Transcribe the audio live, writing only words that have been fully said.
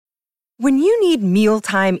When you need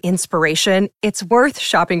mealtime inspiration, it's worth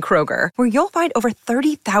shopping Kroger, where you'll find over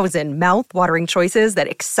 30,000 mouth-watering choices that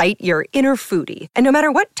excite your inner foodie. And no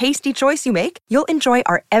matter what tasty choice you make, you'll enjoy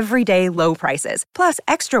our everyday low prices, plus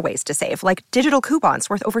extra ways to save, like digital coupons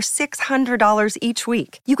worth over $600 each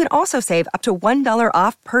week. You can also save up to $1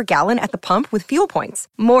 off per gallon at the pump with fuel points.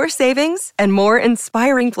 More savings and more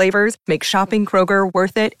inspiring flavors make shopping Kroger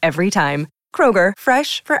worth it every time. Kroger,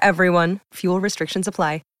 fresh for everyone. Fuel restrictions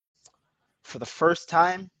apply. For the first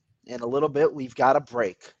time in a little bit, we've got a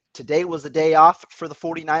break. Today was a day off for the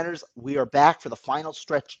 49ers. We are back for the final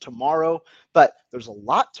stretch tomorrow, but there's a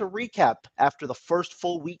lot to recap after the first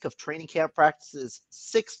full week of training camp practices.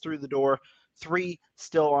 6 through the door, 3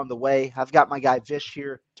 still on the way. I've got my guy Vish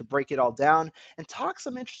here to break it all down and talk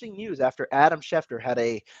some interesting news after Adam Schefter had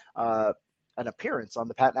an appearance on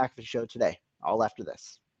the Pat McAfee show today. All after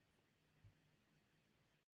this.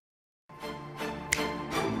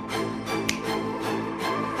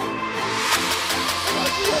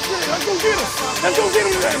 Let's go get him. Let's go get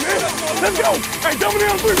him today, man. Let's go. Hey, dominate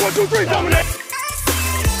on 3. 1, 2, 3. Dominate.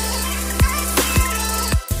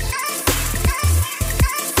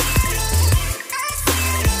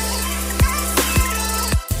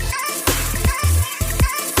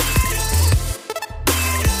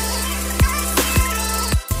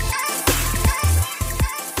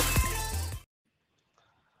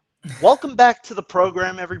 Welcome back to the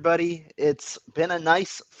program, everybody. It's been a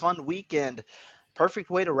nice, fun weekend. Perfect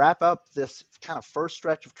way to wrap up this kind of first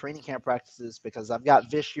stretch of training camp practices because I've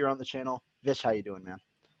got Vish here on the channel. Vish, how you doing, man?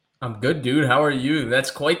 I'm good, dude. How are you?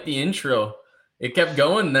 That's quite the intro. It kept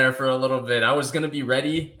going there for a little bit. I was going to be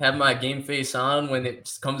ready, have my game face on when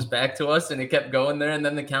it comes back to us, and it kept going there, and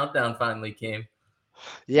then the countdown finally came.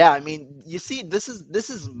 Yeah, I mean, you see, this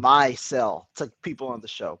is my sell to people on the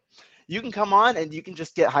show. You can come on and you can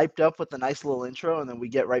just get hyped up with a nice little intro, and then we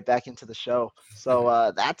get right back into the show.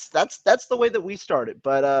 So that's the way that we started.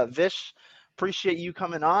 But Vish, appreciate you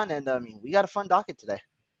coming on, and I mean, we got a fun docket today.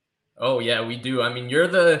 Oh yeah, we do. I mean, you're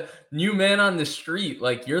the new man on the street.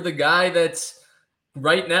 Like, you're the guy that's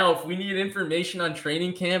right now. If we need information on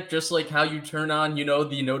training camp, just like how you turn on,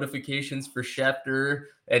 the notifications for Schefter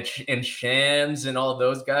and Shams and all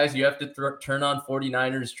those guys, you have to turn on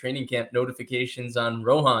 49ers training camp notifications on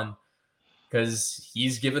Rohan, because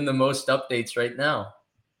he's given the most updates right now.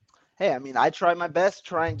 Hey, I mean, I try my best,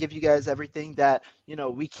 try and give you guys everything that,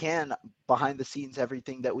 we can behind the scenes,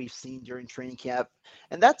 everything that we've seen during training camp.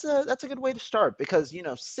 And that's a good way to start because,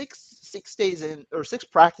 6 days in or 6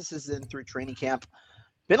 practices in through training camp,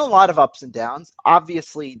 been a lot of ups and downs.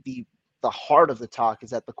 Obviously, the heart of the talk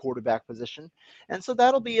is at the quarterback position. And so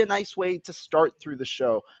that'll be a nice way to start through the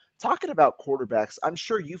show. Talking about quarterbacks, I'm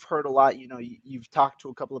sure you've heard a lot. You've talked to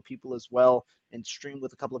a couple of people as well and streamed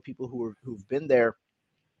with a couple of people who've been there.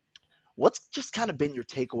 What's just kind of been your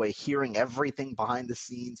takeaway hearing everything behind the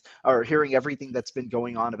scenes or hearing everything that's been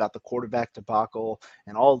going on about the quarterback debacle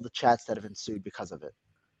and all the chats that have ensued because of it?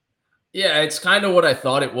 Yeah, it's kind of what I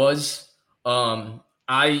thought it was.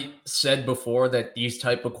 I said before that these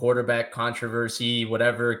type of quarterback controversy,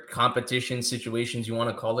 whatever competition situations you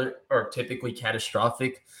want to call it, are typically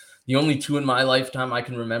catastrophic. The only 2 in my lifetime I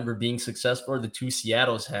can remember being successful are the 2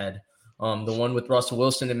 Seattle's had. The one with Russell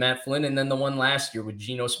Wilson and Matt Flynn, and then the one last year with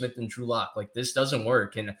Geno Smith and Drew Lock. Like, this doesn't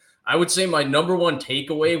work. And I would say my number one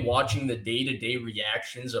takeaway watching the day-to-day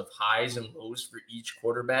reactions of highs and lows for each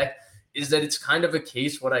quarterback is that it's kind of a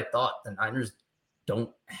case what I thought. The Niners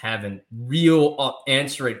don't have a real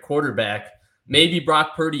answer at quarterback. Maybe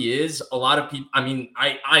Brock Purdy is. A lot of people, I mean,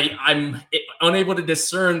 I'm unable to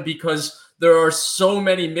discern because there are so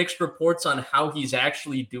many mixed reports on how he's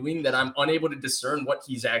actually doing that I'm unable to discern what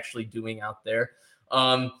he's actually doing out there.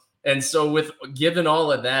 And so given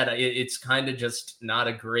all of that, it's kind of just not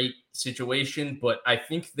a great situation, but I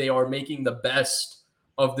think they are making the best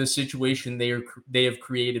of the situation they have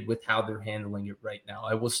created with how they're handling it right now.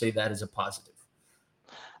 I will say that is a positive.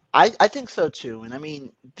 I think so too. And I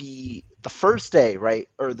mean, the first day, right,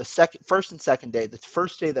 or the first and second day, the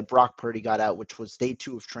first day that Brock Purdy got out, which was day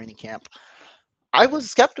 2 of training camp, I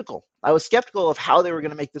was skeptical. I was skeptical of how they were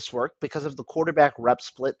going to make this work because of the quarterback rep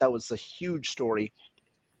split. That was a huge story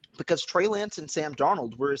because Trey Lance and Sam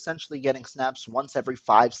Darnold were essentially getting snaps once every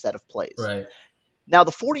 5 set of plays. Right. Now,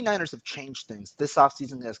 the 49ers have changed things this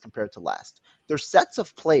offseason as compared to last. Their sets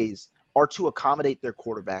of plays are to accommodate their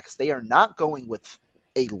quarterbacks. They are not going with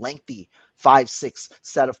a lengthy 5-6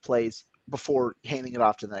 set of plays before handing it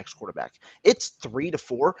off to the next quarterback. It's 3 to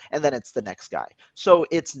 4, and then it's the next guy. So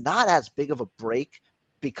it's not as big of a break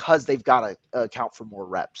because they've got to account for more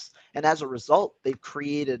reps. And as a result, they've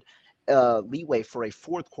created leeway for a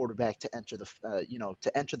fourth quarterback to enter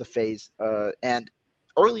the phase. And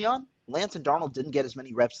early on, Lance and Darnold didn't get as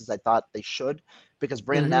many reps as I thought they should because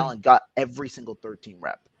Brandon Allen got every single third team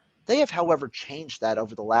rep. They have, however, changed that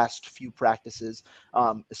over the last few practices,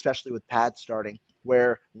 especially with Pad starting,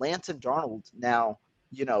 where Lance and Darnold now,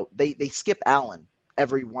 they skip Allen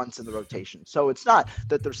every once in the rotation. So it's not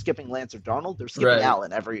that they're skipping Lance or Darnold, they're skipping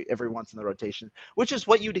Allen every once in the rotation, which is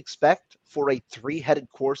what you'd expect for a three-headed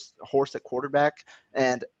horse at quarterback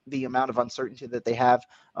and the amount of uncertainty that they have.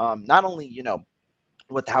 Not only,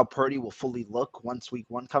 with how Purdy will fully look once week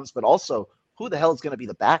one comes, but also who the hell is going to be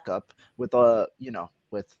the backup with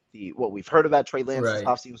what we've heard about Trey Lance this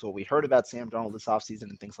offseason, what we heard about Sam Darnold this offseason,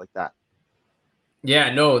 and things like that.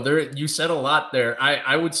 Yeah, no, you said a lot there.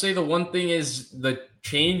 I would say the one thing is the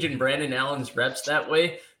change in Brandon Allen's reps that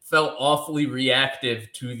way felt awfully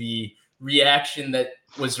reactive to the reaction that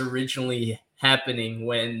was originally happening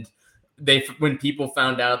when people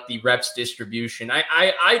found out the reps distribution.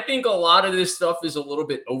 I think a lot of this stuff is a little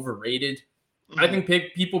bit overrated. I think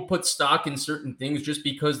people put stock in certain things just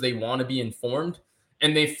because they want to be informed,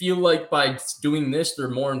 and they feel like by doing this, they're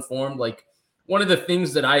more informed. Like, one of the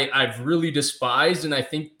things that I've really despised, and I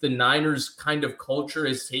think the Niners kind of culture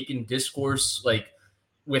has taken discourse like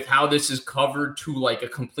with how this is covered to like a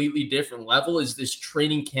completely different level, is this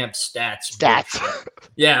training camp stats.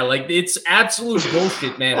 Yeah, like it's absolute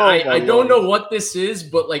bullshit, man. I don't know what this is,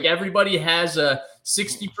 but like everybody has a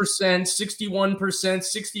 60%, 61%,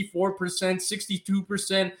 64%,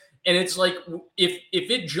 62%. And it's like, if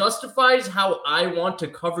it justifies how I want to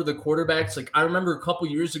cover the quarterbacks, like I remember a couple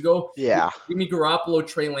years ago, Jimmy Garoppolo,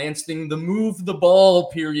 Trey Lance thing, the move the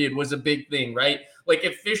ball period was a big thing, right? Like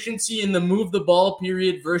efficiency in the move the ball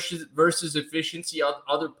period versus efficiency on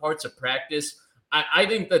other parts of practice. I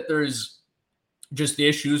think that there's just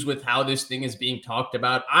issues with how this thing is being talked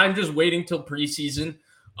about. I'm just waiting till preseason.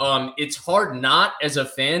 It's hard not as a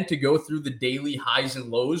fan to go through the daily highs and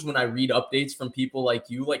lows when I read updates from people like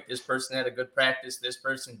you, like this person had a good practice, this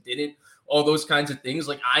person didn't, all those kinds of things.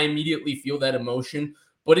 Like I immediately feel that emotion,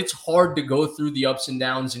 but it's hard to go through the ups and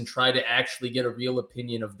downs and try to actually get a real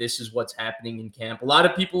opinion of this is what's happening in camp. A lot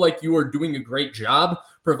of people like you are doing a great job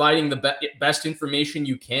providing the best information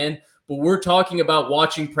you can. But we're talking about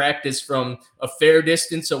watching practice from a fair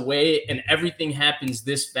distance away, and everything happens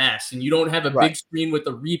this fast. And you don't have a big screen with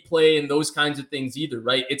a replay and those kinds of things either,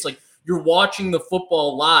 right? It's like you're watching the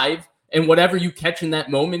football live, and whatever you catch in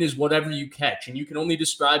that moment is whatever you catch. And you can only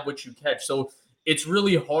describe what you catch. So it's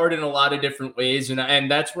really hard in a lot of different ways.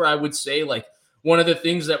 And that's where I would say, like, one of the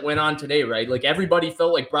things that went on today, right? Like everybody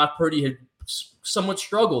felt like Brock Purdy had somewhat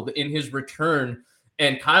struggled in his return.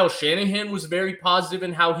 And Kyle Shanahan was very positive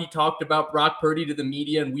in how he talked about Brock Purdy to the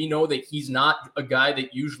media. And we know that he's not a guy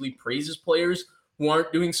that usually praises players who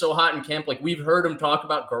aren't doing so hot in camp. Like we've heard him talk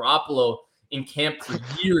about Garoppolo in camp for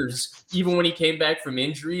years, even when he came back from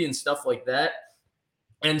injury and stuff like that.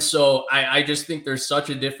 And so I just think there's such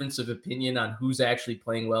a difference of opinion on who's actually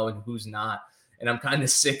playing well and who's not. And I'm kind of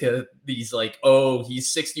sick of these like, oh,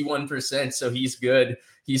 he's 61%, so he's good.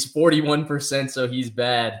 He's 41%, so he's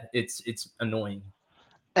bad. It's annoying.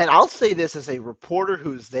 And I'll say this as a reporter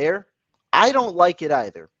who's there, I don't like it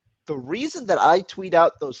either. The reason that I tweet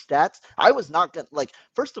out those stats, I was not going to, like,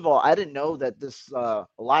 first of all, I didn't know that this, a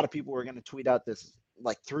lot of people were going to tweet out this,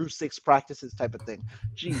 like, through 6 practices type of thing.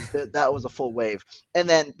 Geez, that was a full wave. And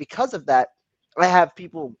then because of that, I have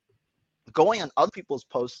people going on other people's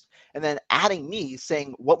posts and then adding me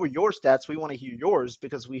saying, what were your stats? We want to hear yours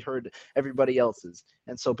because we heard everybody else's.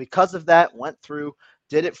 And so because of that, went through,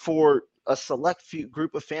 did it for a select few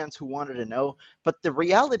group of fans who wanted to know. But the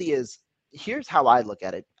reality is, here's how I look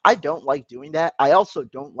at it. I don't like doing that. I also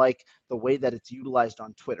don't like the way that it's utilized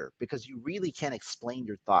on Twitter because you really can't explain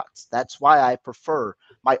your thoughts. That's why I prefer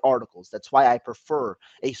my articles. That's why I prefer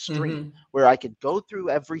a stream where I could go through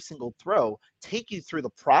every single throw, take you through the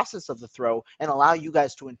process of the throw, and allow you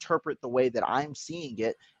guys to interpret the way that I'm seeing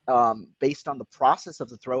it based on the process of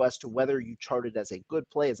the throw as to whether you chart it as a good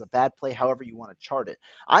play, as a bad play, however you want to chart it.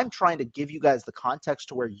 I'm trying to give you guys the context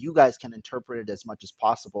to where you guys can interpret it as much as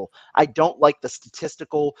possible. I don't like the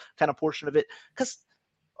statistical kind of portion of it because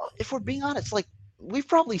if we're being honest, like we've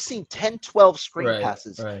probably seen 10, 12 screen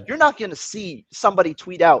passes. You're not going to see somebody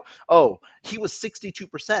tweet out, oh, he was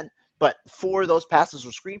 62%, but 4 of those passes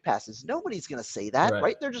were screen passes. Nobody's going to say that,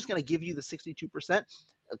 right? They're just going to give you the 62%.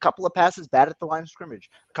 A couple of passes bad at the line of scrimmage.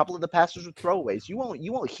 A couple of the passes were throwaways. You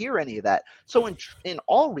won't hear any of that. So in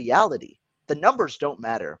all reality, the numbers don't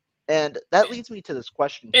matter. And that leads me to this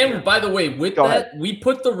question. And by the way, with that, we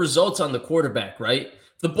put the results on the quarterback, right?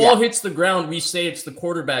 the ball hits the ground, we say it's the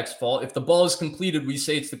quarterback's fault. If the ball is completed, we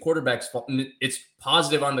say it's the quarterback's fault. And it's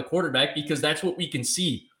positive on the quarterback because that's what we can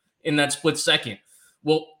see in that split second.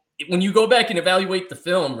 Well, when you go back and evaluate the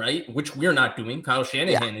film, right, which we're not doing, Kyle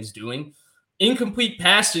Shanahan is doing, incomplete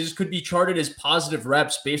passes could be charted as positive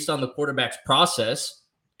reps based on the quarterback's process.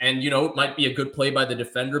 And, it might be a good play by the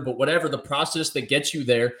defender, but whatever, the process that gets you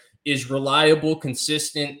there is reliable,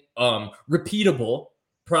 consistent, repeatable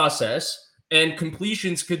process. And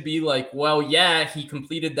completions could be like, well, yeah, he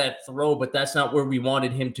completed that throw, but that's not where we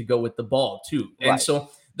wanted him to go with the ball, too. And so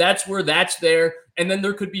that's where that's there. And then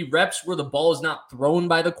there could be reps where the ball is not thrown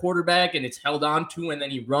by the quarterback and it's held on to, and then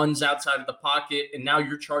he runs outside of the pocket. And now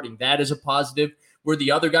you're charting that as a positive, where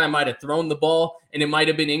the other guy might have thrown the ball and it might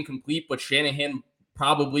have been incomplete, but Shanahan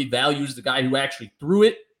probably values the guy who actually threw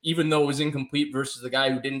it, even though it was incomplete, versus the guy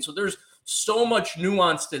who didn't. So there's so much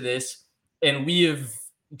nuance to this. And we have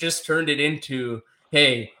just turned it into,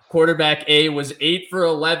 hey, quarterback A was 8 for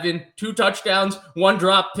 11, 2 touchdowns, 1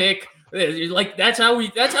 drop pick. Like that's how we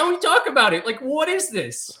talk about it. Like, what is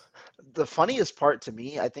this? The funniest part to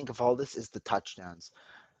me, I think, of all this is the touchdowns.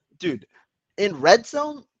 Dude, in red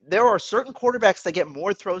zone, there are certain quarterbacks that get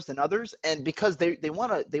more throws than others, and because they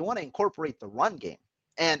want to incorporate the run game.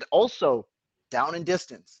 And also down in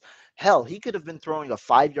distance. Hell, he could have been throwing a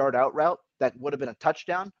 5-yard out route that would have been a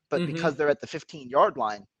touchdown, but because they're at the 15-yard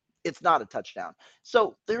line, it's not a touchdown.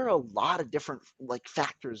 So there are a lot of different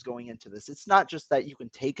factors going into this. It's not just that you can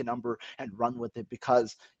take a number and run with it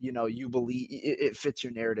because you believe it fits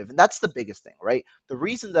your narrative, and that's the biggest thing, right? The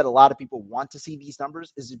reason that a lot of people want to see these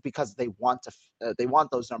numbers is because they want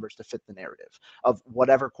those numbers to fit the narrative of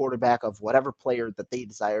whatever quarterback, of whatever player that they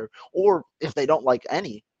desire, or if they don't like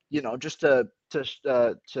any, just to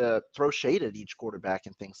throw shade at each quarterback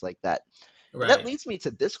and things like that. Right. That leads me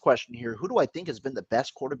to this question here. Who do I think has been the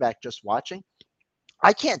best quarterback just watching?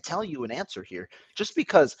 I can't tell you an answer here just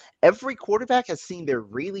because every quarterback has seen their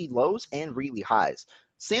really lows and really highs.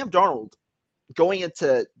 Sam Darnold, going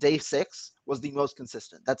into day 6, was the most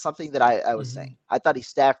consistent. That's something that I was saying. I thought he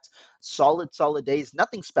stacked solid days,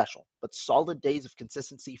 nothing special, but solid days of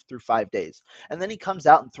consistency through 5 days. And then he comes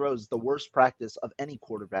out and throws the worst practice of any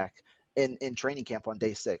quarterback in training camp on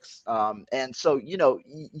day 6. And so,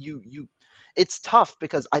 it's tough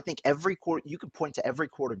because I think you could point to every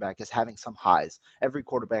quarterback as having some highs. Every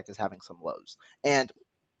quarterback is having some lows. And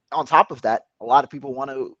on top of that, a lot of people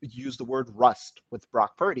want to use the word rust with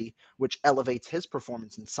Brock Purdy, which elevates his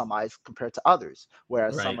performance in some eyes compared to others,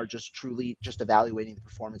 whereas some are just truly just evaluating the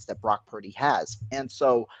performance that Brock Purdy has. And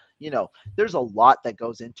so, there's a lot that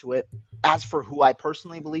goes into it. As for who I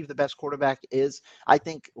personally believe the best quarterback is, I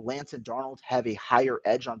think Lance and Darnold have a higher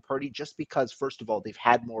edge on Purdy just because, first of all, they've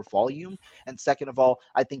had more volume. And second of all,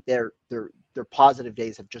 I think their positive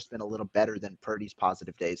days have just been a little better than Purdy's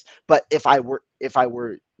positive days. But if I were,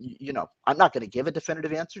 I'm not going to give a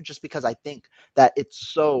definitive answer just because I think that it's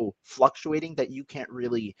so fluctuating that you can't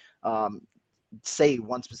really say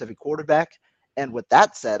one specific quarterback. And with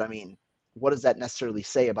that said, I mean, what does that necessarily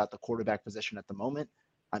say about the quarterback position at the moment?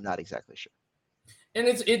 I'm not exactly sure. And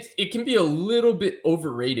it can be a little bit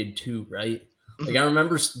overrated too, right? Like I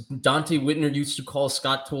remember Dante Whitner used to call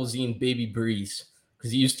Scott Tolzien Baby Breeze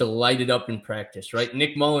because he used to light it up in practice, right?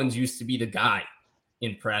 Nick Mullins used to be the guy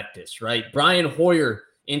in practice, right? Brian Hoyer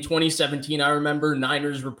in 2017, I remember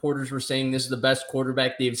Niners reporters were saying this is the best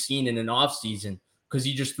quarterback they've seen in an offseason because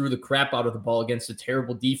he just threw the crap out of the ball against a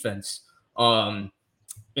terrible defense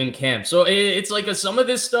in camp. So it's like some of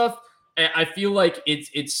this stuff, I feel like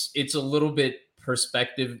it's a little bit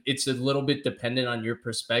perspective. It's a little bit dependent on your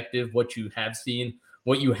perspective, what you have seen,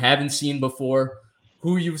 what you haven't seen before,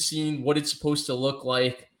 who you've seen, what it's supposed to look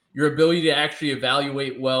like, your ability to actually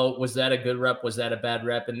evaluate, well, was that a good rep? Was that a bad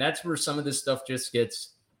rep? And that's where some of this stuff just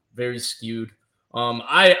gets very skewed.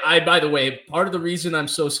 I by the way, part of the reason I'm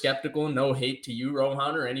so skeptical, no hate to you,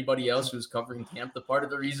 Rohan, or anybody else who's covering camp, the part of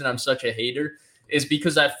the reason I'm such a hater is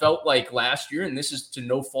because I felt like last year, and this is to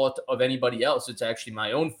no fault of anybody else, it's actually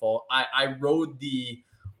my own fault. I rode the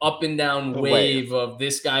up and down wave of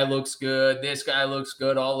this guy looks good,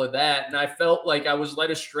 all of that. And I felt like I was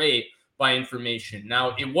led astray by information.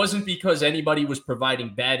 Now, it wasn't because anybody was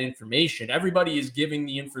providing bad information. Everybody is giving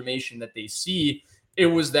the information that they see. It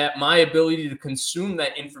was that my ability to consume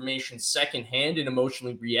that information secondhand and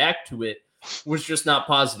emotionally react to it was just not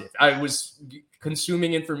positive. I was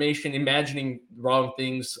consuming information, imagining wrong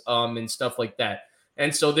things, and stuff like that.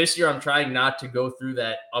 And so this year I'm trying not to go through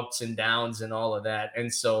that ups and downs and all of that.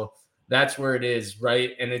 And so that's where it is,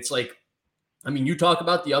 right? And it's like, I mean, you talk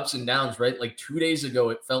about the ups and downs, right? Like 2 days ago,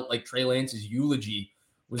 it felt like Trey Lance's eulogy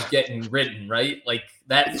was getting written, right? Like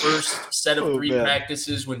that first set of three man.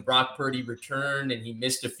 practices when Brock Purdy returned and he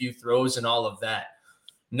missed a few throws and all of that.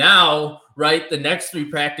 Now, right, the next three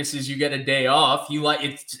practices, you get a day off.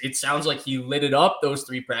 It sounds like he lit it up those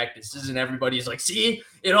three practices, and everybody's like, see,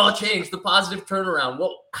 it all changed, the positive turnaround.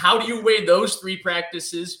 Well, how do you weigh those three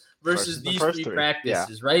practices versus these three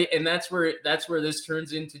practices, right? And that's where this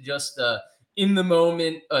turns into just in the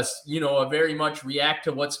moment, a very much react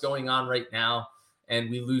to what's going on right now, and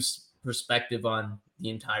we lose perspective on the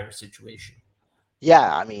entire situation.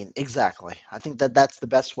 Yeah, I mean, exactly. I think that's the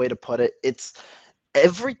best way to put it. It's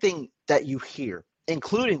everything that you hear,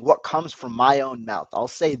 including what comes from my own mouth, I'll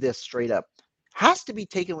say this straight up, has to be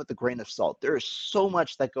taken with a grain of salt. There is so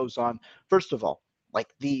much that goes on. First of all, like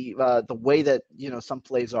the way that some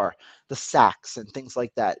plays are, the sacks and things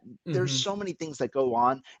like that. There's so many things that go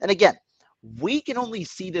on. And again, we can only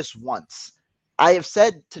see this once. I have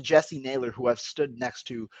said to Jesse Naylor, who I've stood next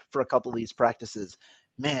to for a couple of these practices,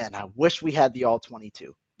 man, I wish we had the all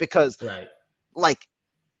 22 because like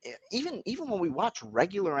even when we watch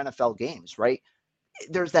regular NFL games, right?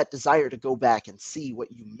 There's that desire to go back and see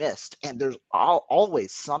what you missed, and there's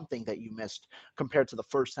always something that you missed compared to the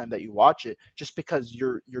first time that you watch it, just because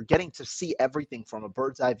you're getting to see everything from a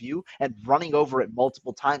bird's eye view and running over it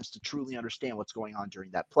multiple times to truly understand what's going on during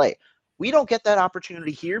that play. We don't get that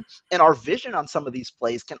opportunity here, and our vision on some of these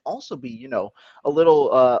plays can also be, a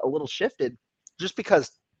little shifted, just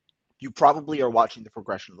because you probably are watching the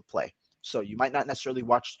progression of the play. So you might not necessarily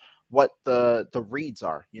watch what the reads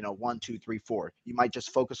are, 1, 2, 3, 4. You might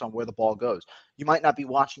just focus on where the ball goes. You might not be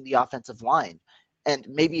watching the offensive line. And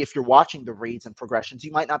maybe if you're watching the reads and progressions,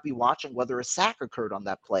 you might not be watching whether a sack occurred on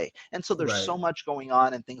that play. And so there's so much going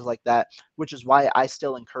on and things like that, which is why I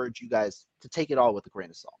still encourage you guys to take it all with a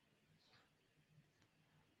grain of salt.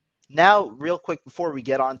 Now, real quick, before we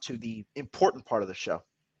get on to the important part of the show,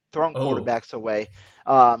 throwing quarterbacks away.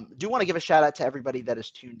 Do want to give a shout out to everybody that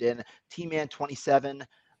is tuned in. T-Man27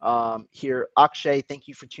 here. Akshay, thank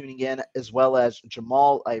you for tuning in, as well as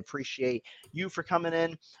Jamal. I appreciate you for coming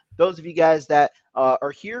in. Those of you guys that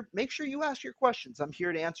are here, make sure you ask your questions. I'm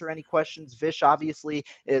here to answer any questions. Vish obviously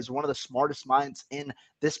is one of the smartest minds in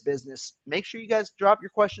this business. Make sure you guys drop your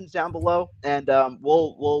questions down below, and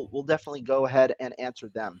we'll definitely go ahead and answer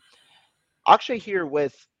them. Akshay here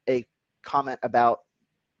with a comment about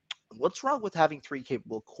what's wrong with having three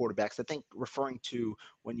capable quarterbacks. I think referring to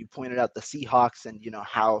when you pointed out the Seahawks and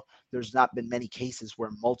how there's not been many cases where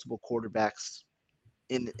multiple quarterbacks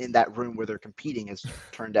in that room where they're competing has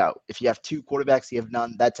turned out. If you have two quarterbacks, you have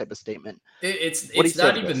none, that type of statement. It's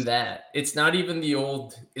not even that. It's not even the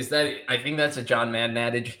old, I think that's a John Madden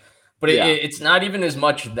adage, but it's not even as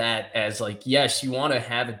much that as like, yes, you want to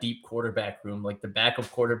have a deep quarterback room. Like the backup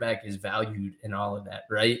quarterback is valued and all of that,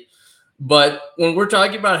 right? But when we're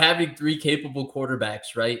talking about having three capable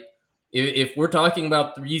quarterbacks, right? If we're talking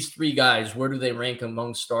about these three guys, where do they rank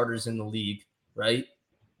among starters in the league, right?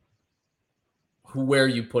 Where are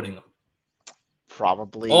you putting them?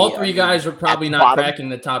 Probably all three guys are probably not cracking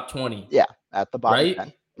the top 20. Yeah, at the bottom. Right?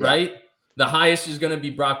 10. Yeah. Right? The highest is going to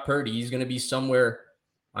be Brock Purdy. He's going to be somewhere.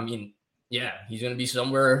 He's going to be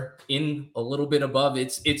somewhere in a little bit above.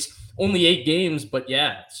 It's only 8 games, but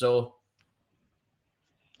yeah. So.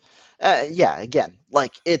 Again,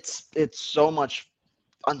 like it's so much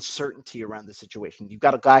uncertainty around the situation. You've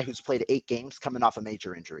got a guy who's played 8 games coming off a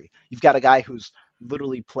major injury. You've got a guy who's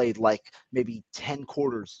literally played like maybe 10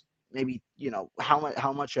 quarters, maybe,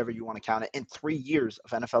 how much ever you want to count it, in 3 years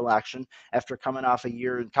of NFL action after coming off a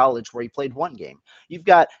year in college where he played 1 game. You've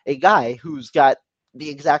got a guy who's got the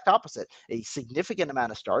exact opposite, a significant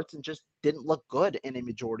amount of starts and just didn't look good in a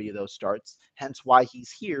majority of those starts, hence why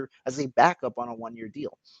he's here as a backup on a 1-year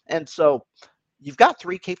deal. And so you've got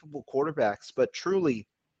 3 capable quarterbacks, but truly,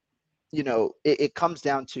 it comes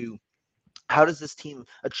down to how does this team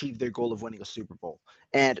achieve their goal of winning a Super Bowl?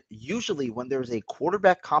 And usually when there's a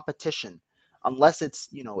quarterback competition, unless it's,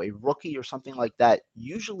 a rookie or something like that,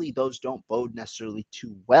 usually those don't bode necessarily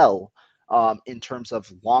too well in terms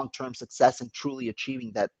of long-term success and truly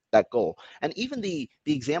achieving that goal. And even the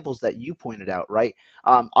examples that you pointed out, right?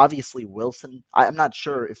 Obviously Wilson, I'm not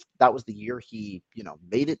sure if that was the year he,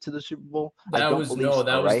 made it to the Super Bowl. That was the year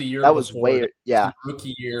that before. was way, yeah.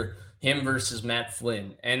 Rookie year, him versus Matt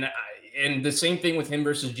Flynn. And the same thing with him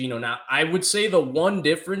versus Geno. Now, I would say the one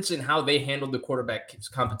difference in how they handled the quarterback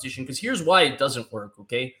competition, because here's why it doesn't work,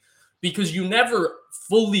 okay? Because you never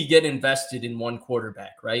fully get invested in one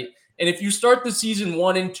quarterback, right? And if you start the season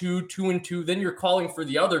 1-2, 2-2, then you're calling for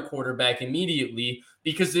the other quarterback immediately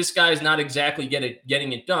because this guy's not exactly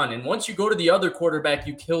getting it done. And once you go to the other quarterback,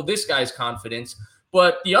 you kill this guy's confidence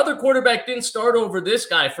But the other quarterback didn't start over this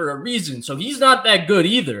guy for a reason. So he's not that good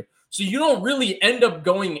either. So you don't really end up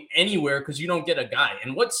going anywhere because you don't get a guy.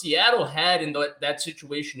 And what Seattle had in that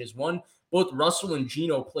situation is, one, both Russell and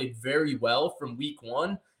Geno played very well from week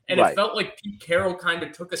one. And it felt like Pete Carroll kind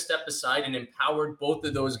of took a step aside and empowered both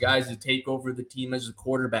of those guys to take over the team as a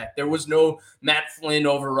quarterback. There was no Matt Flynn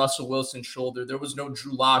over Russell Wilson's shoulder. There was no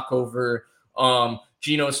Drew Lock over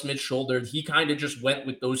Geno Smith's shoulder. He kind of just went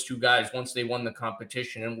with those two guys once they won the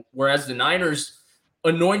competition. And whereas the Niners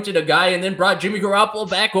anointed a guy and then brought Jimmy Garoppolo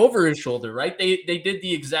back over his shoulder, right? They did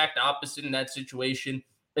the exact opposite in that situation.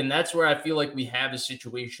 And that's where I feel like we have a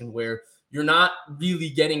situation where you're not really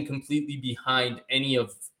getting completely behind any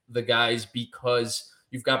of the guys because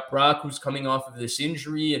you've got Brock who's coming off of this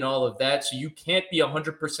injury and all of that. So you can't be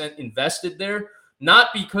 100% invested there, not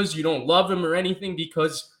because you don't love him or anything,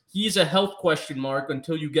 because he's a health question mark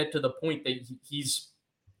until you get to the point that he's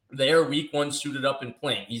there week one suited up and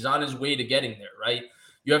playing. He's on his way to getting there, right?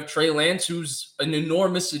 You have Trey Lance, who's an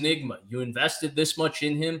enormous enigma. You invested this much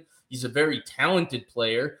in him. He's a very talented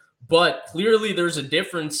player. But clearly there's a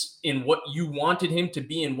difference in what you wanted him to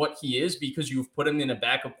be and what he is because you've put him in a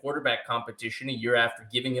backup quarterback competition a year after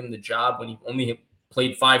giving him the job when he only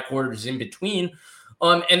played 5 quarters in between.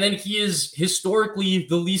 And then he is historically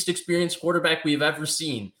the least experienced quarterback we've ever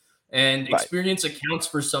seen. And experience accounts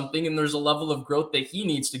for something, and there's a level of growth that he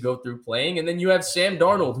needs to go through playing. And then you have Sam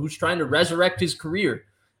Darnold, who's trying to resurrect his career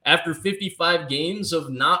after 55 games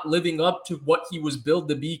of not living up to what he was billed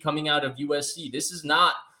to be coming out of USC. This is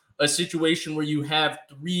not a situation where you have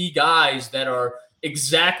 3 guys that are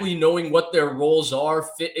exactly knowing what their roles are,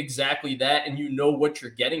 fit exactly that, and you know what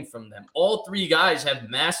you're getting from them. All 3 guys have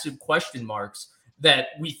massive question marks that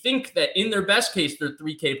we think that in their best case, they're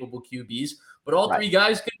 3 capable QBs, but all 3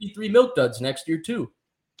 guys could be 3 milk duds next year too.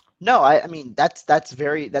 No, I mean that's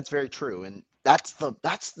very true, and that's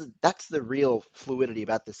the real fluidity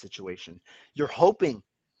about this situation. You're hoping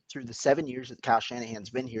through the 7 years that Kyle Shanahan's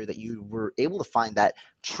been here that you were able to find that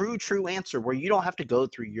true answer where you don't have to go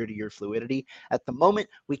through year-to-year fluidity. At the moment,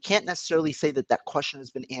 we can't necessarily say that question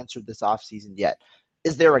has been answered this offseason yet.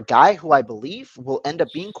 Is there a guy who I believe will end up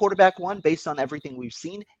being quarterback 1 based on everything we've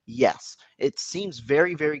seen? Yes. It seems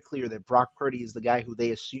very, very clear that Brock Purdy is the guy who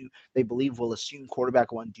they believe will assume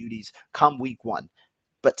quarterback 1 duties come week 1.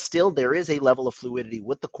 But still, there is a level of fluidity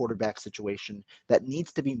with the quarterback situation that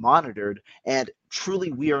needs to be monitored. And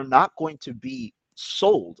truly, we are not going to be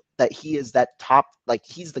sold that he is that top, like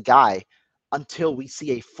he's the guy until we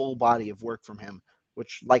see a full body of work from him,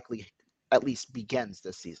 which likely at least begins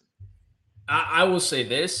this season. I will say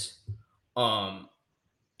this.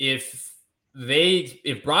 If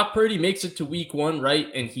Brock Purdy makes it to week 1, right,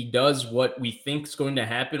 and he does what we think is going to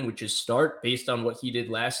happen, which is start based on what he did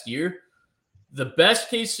last year, the best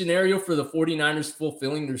case scenario for the 49ers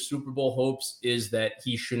fulfilling their Super Bowl hopes is that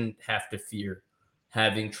he shouldn't have to fear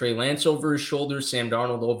having Trey Lance over his shoulder, Sam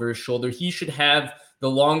Darnold over his shoulder. He should have the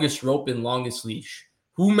longest rope and longest leash.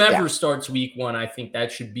 Whomever starts week 1, I think that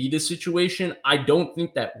should be the situation. I don't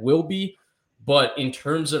think that will be, but in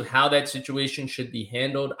terms of how that situation should be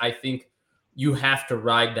handled, I think you have to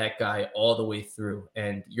ride that guy all the way through,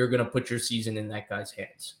 and you're going to put your season in that guy's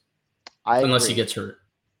hands. Unless he gets hurt.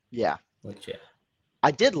 Yeah. Which, yeah.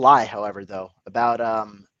 I did lie, however, though, about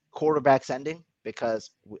quarterbacks ending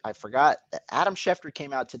because I forgot that Adam Schefter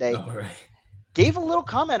came out today, gave a little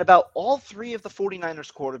comment about all 3 of the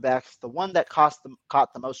 49ers quarterbacks, the one that caught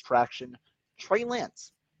the most traction, Trey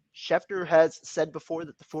Lance. Schefter has said before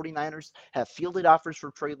that the 49ers have fielded offers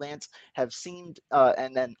for Trey Lance, have seemed,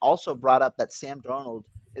 and then also brought up that Sam Darnold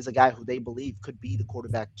is a guy who they believe could be the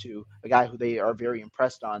quarterback 2, a guy who they are very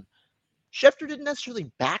impressed on. Schefter didn't necessarily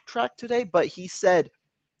backtrack today, but he said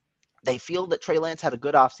they feel that Trey Lance had a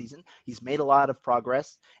good offseason. He's made a lot of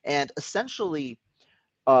progress and essentially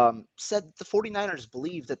said the 49ers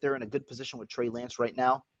believe that they're in a good position with Trey Lance right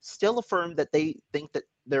now. Still affirmed that they think that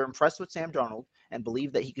they're impressed with Sam Darnold and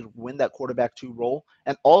believe that he could win that quarterback 2 role,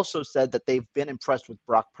 and also said that they've been impressed with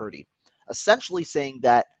Brock Purdy, essentially saying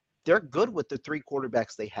that they're good with the 3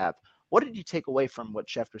 quarterbacks they have. What did you take away from what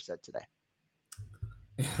Schefter said today?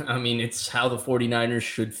 I mean, it's how the 49ers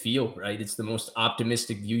should feel, right? It's the most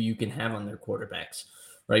optimistic view you can have on their quarterbacks,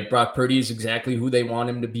 right? Brock Purdy is exactly who they want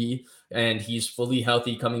him to be, and he's fully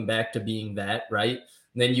healthy coming back to being that, right?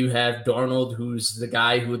 And then you have Darnold, who's the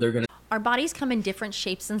guy who they're going to... Our bodies come in different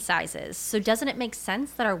shapes and sizes, so doesn't it make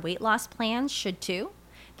sense that our weight loss plans should too?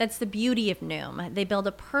 That's the beauty of Noom. They build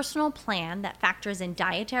a personal plan that factors in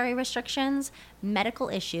dietary restrictions, medical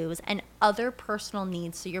issues, and other personal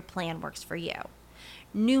needs so your plan works for you.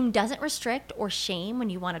 Noom doesn't restrict or shame when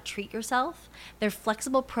you want to treat yourself. Their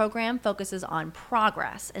flexible program focuses on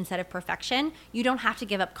progress instead of perfection. You don't have to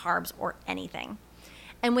give up carbs or anything.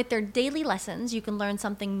 And with their daily lessons, you can learn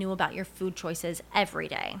something new about your food choices every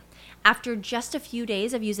day. After just a few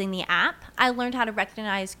days of using the app, I learned how to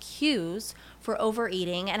recognize cues for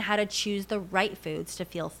overeating and how to choose the right foods to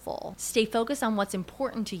feel full. Stay focused on what's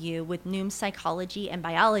important to you with Noom's psychology and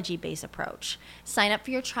biology-based approach. Sign up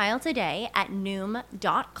for your trial today at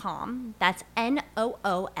Noom.com. That's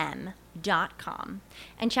Noom.com.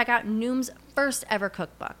 And check out Noom's first ever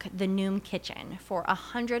cookbook, The Noom Kitchen, for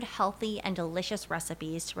 100 healthy and delicious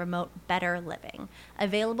recipes to promote better living.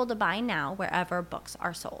 Available to buy now wherever books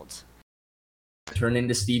are sold. Turn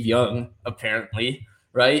into Steve Young, apparently,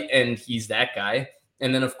 right? And he's that guy.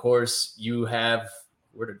 And then, of course, you have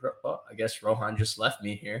I guess Rohan just left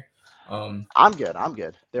me here. I'm good.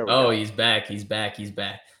 There we go. He's back.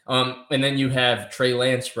 And then you have Trey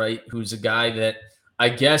Lance, right? Who's a guy that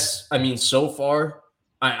so far,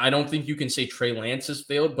 I don't think you can say Trey Lance has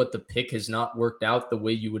failed, but the pick has not worked out the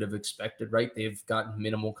way you would have expected, right? They've gotten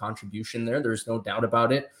minimal contribution there. There's no doubt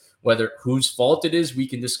about it. Whether whose fault it is, we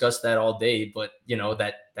can discuss that all day. But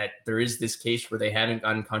that there is this case where they haven't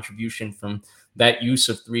gotten contribution from that use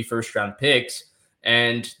of 3 first-round picks,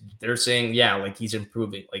 and they're saying, he's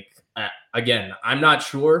improving. Again, I'm not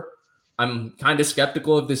sure. I'm kind of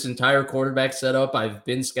skeptical of this entire quarterback setup. I've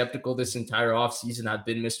been skeptical this entire offseason. I've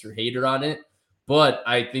been Mr. Hater on it. But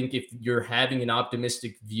I think if you're having an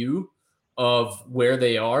optimistic view of where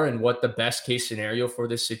they are and what the best case scenario for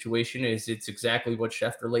this situation is, it's exactly what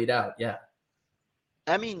Schefter laid out. Yeah.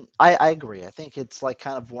 I mean, I agree. I think it's like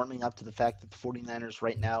kind of warming up to the fact that the 49ers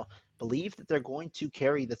right now believe that they're going to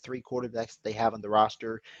carry the 3 quarterbacks they have on the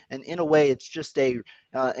roster. And in a way, it's just an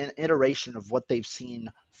iteration of what they've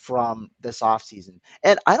seen from this offseason.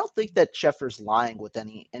 And I don't think that Schefter's lying with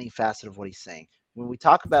any facet of what he's saying. When we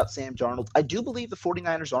talk about Sam Darnold, I do believe the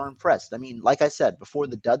 49ers are impressed. I mean, like I said, before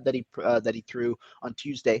the dud that he threw on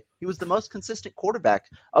Tuesday, he was the most consistent quarterback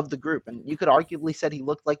of the group. And you could arguably said he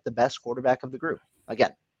looked like the best quarterback of the group.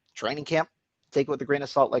 Again, training camp, take it with a grain of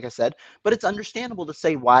salt, like I said, but it's understandable to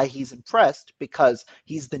say why he's impressed because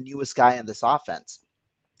he's the newest guy in this offense.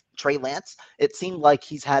 Trey Lance, it seemed like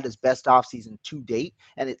he's had his best offseason to date,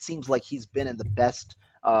 and it seems like he's been in the best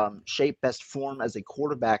shape, best form as a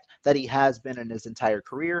quarterback that he has been in his entire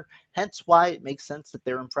career. Hence why it makes sense that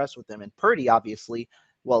they're impressed with him. And Purdy, obviously,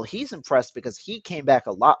 well, he's impressed because he came back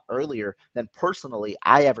a lot earlier than personally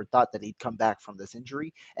I ever thought that he'd come back from this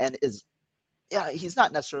injury, and he's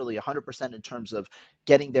not necessarily 100% in terms of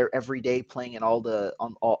getting there every day, playing in all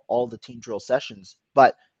the team drill sessions,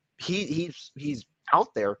 but he's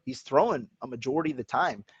out there. He's throwing a majority of the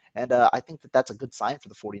time, and I think that that's a good sign for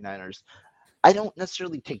the 49ers. I don't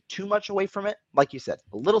necessarily take too much away from it. Like you said,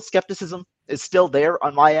 a little skepticism is still there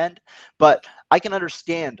on my end, but I can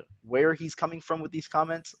understand where he's coming from with these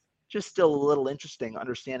comments. Just still a little interesting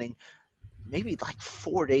understanding maybe like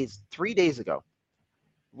 3 days ago,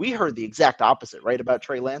 we heard the exact opposite, right, about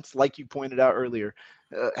Trey Lance, like you pointed out earlier.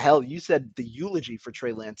 Hell, you said the eulogy for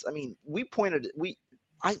Trey Lance. I mean,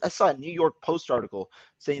 I saw a New York Post article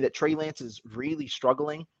saying that Trey Lance is really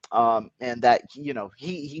struggling, and that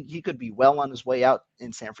he could be well on his way out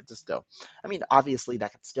in San Francisco. I mean, obviously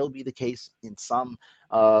that could still be the case in some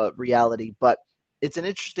reality, but it's an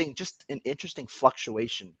interesting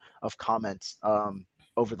fluctuation of comments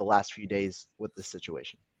over the last few days with this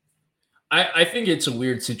situation. I think it's a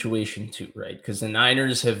weird situation too, right? Because the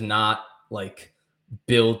Niners have not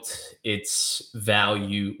built its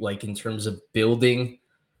value, in terms of building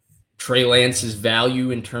Trey Lance's value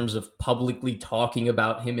in terms of publicly talking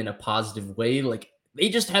about him in a positive way. They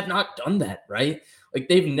just have not done that, right?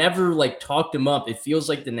 They've never talked him up. It feels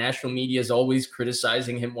like the national media is always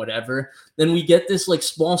criticizing him, whatever. Then we get this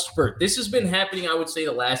small spurt. This has been happening, I would say,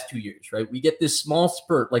 the last 2 years, right? We get this small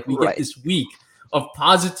spurt, get this week of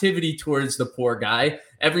positivity towards the poor guy.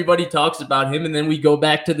 Everybody talks about him, and then we go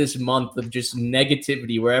back to this month of just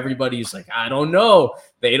negativity where everybody's like, I don't know.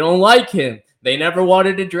 They don't like him. They never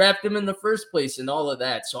wanted to draft him in the first place and all of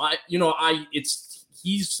that. So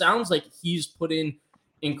he sounds like he's put in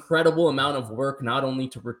incredible amount of work, not only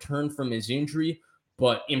to return from his injury,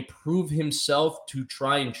 but improve himself to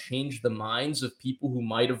try and change the minds of people who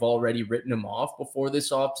might have already written him off before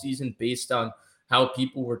this offseason based on how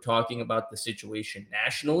people were talking about the situation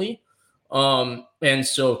nationally. And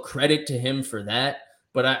so credit to him for that.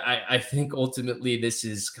 But I think ultimately this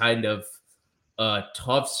is kind of a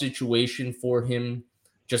tough situation for him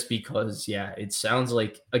just because, it sounds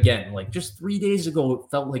like, again, just 3 days ago, it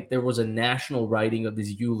felt like there was a national writing of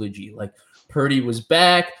his eulogy. Purdy was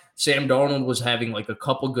back. Sam Darnold was having like a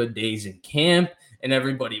couple good days in camp, and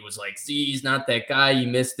everybody was like, see, he's not that guy. He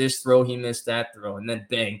missed this throw, he missed that throw. And then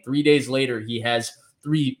bang, 3 days later, he has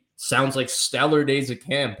 3 sounds like stellar days of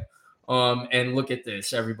camp. And look at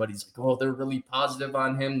this. Everybody's like, oh, they're really positive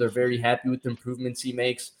on him. They're very happy with the improvements he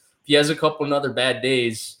makes. If he has a couple another bad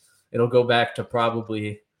days, it'll go back to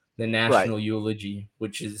probably the national eulogy,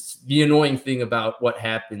 which is the annoying thing about what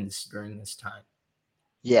happens during this time.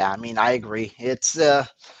 Yeah, I mean, I agree. It's a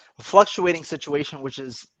fluctuating situation, which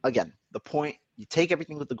is, again, the point. You take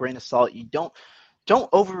everything with a grain of salt. You don't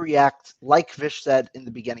overreact. Like Vish said in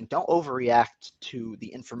the beginning, don't overreact to the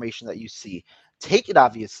information that you see. Take it,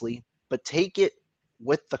 obviously, but take it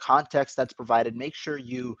with the context that's provided. Make sure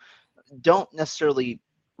you don't necessarily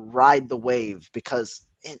ride the wave, because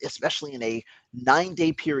especially in a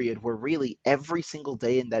 9-day period where really every single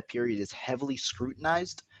day in that period is heavily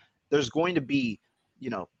scrutinized, there's going to be,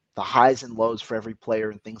 the highs and lows for every player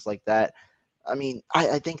and things like that. I mean,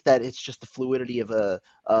 I think that it's just the fluidity of a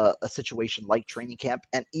situation like training camp,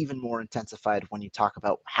 and even more intensified when you talk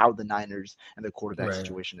about how the Niners and their quarterback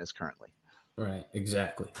situation is currently. Right,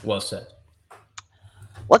 exactly. Well said.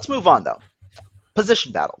 Let's move on, though.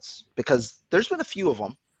 Position battles, because there's been a few of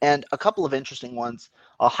them and a couple of interesting ones.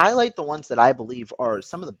 I'll highlight the ones that I believe are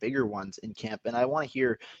some of the bigger ones in camp, and I want to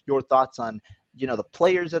hear your thoughts on, the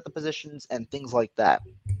players at the positions and things like that.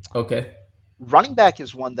 Okay. Running back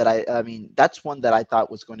is one that I mean, that's one that I thought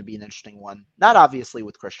was going to be an interesting one. Not obviously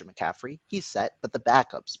with Christian McCaffrey, he's set, but the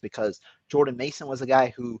backups, because Jordan Mason was a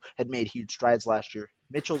guy who had made huge strides last year.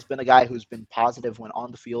 Mitchell's been a guy who's been positive when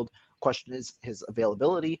on the field. Question is his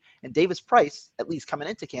availability. And Davis Price, at least coming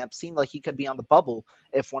into camp, seemed like he could be on the bubble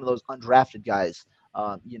if one of those undrafted guys,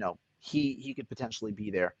 he could potentially be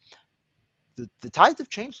there. The tides have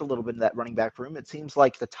changed a little bit in that running back room. It seems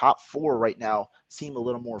like the top 4 right now seem a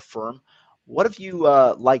little more firm. What have you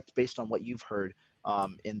liked based on what you've heard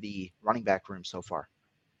in the running back room so far?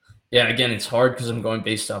 Yeah, again, it's hard because I'm going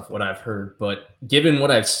based off what I've heard. But given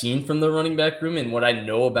what I've seen from the running back room and what I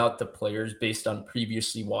know about the players based on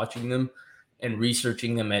previously watching them and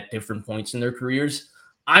researching them at different points in their careers,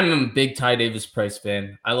 I'm a big Ty Davis Price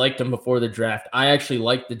fan. I liked him before the draft. I actually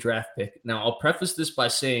liked the draft pick. Now, I'll preface this by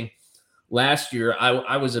saying last year,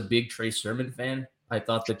 I was a big Trey Sermon fan. I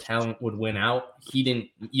thought the talent would win out. He didn't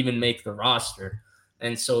even make the roster.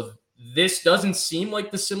 And so this doesn't seem like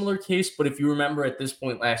the similar case, but if you remember at this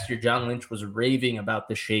point last year, John Lynch was raving about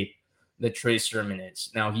the shape that Trey Sermon is.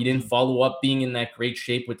 Now, he didn't follow up being in that great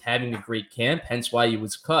shape with having a great camp, hence why he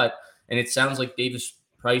was cut. And it sounds like Davis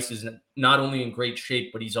Price is not only in great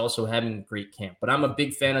shape, but he's also having a great camp. But I'm a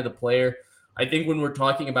big fan of the player. I think when we're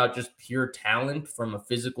talking about just pure talent from a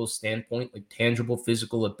physical standpoint, like tangible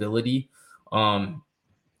physical ability,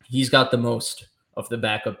 he's got the most of the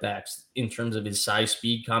backup backs in terms of his size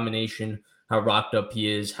speed combination, how rocked up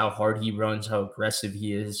he is, how hard he runs, how aggressive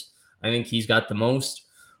he is. I think he's got the most.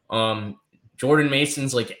 Jordan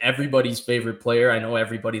Mason's like everybody's favorite player. I know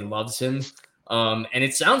everybody loves him. And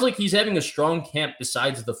it sounds like he's having a strong camp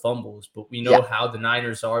besides the fumbles, but we know how the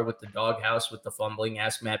Niners are with the doghouse, with the fumbling.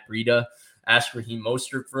 Ask Matt Breida, ask Raheem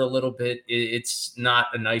Mostert for a little bit. It's not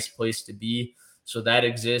a nice place to be. So that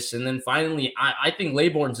exists. And then finally, I think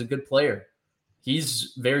Laborn's a good player.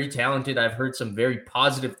 He's very talented. I've heard some very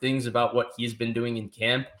positive things about what he's been doing in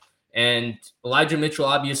camp. And Elijah Mitchell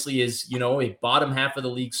obviously is, a bottom half of the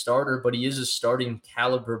league starter, but he is a starting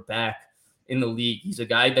caliber back in the league. He's a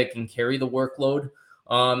guy that can carry the workload.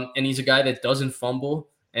 And he's a guy that doesn't fumble,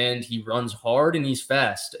 and he runs hard and he's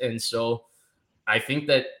fast. And so I think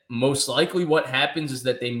that most likely what happens is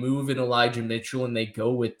that they move in Elijah Mitchell and they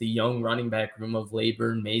go with the young running back room of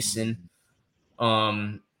Laborn, Mason,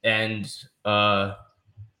 and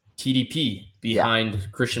TDP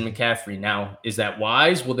behind Christian McCaffrey. Now, is that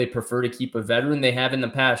wise? Will they prefer to keep a veteran? They have in the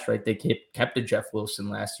past, right? They kept a Jeff Wilson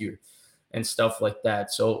last year and stuff like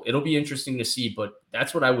that. So it'll be interesting to see, but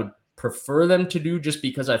that's what I would prefer them to do, just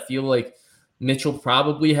because I feel like Mitchell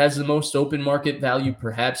probably has the most open market value,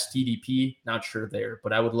 perhaps TDP, not sure there,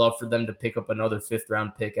 but I would love for them to pick up another 5th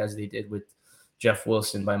round pick as they did with Jeff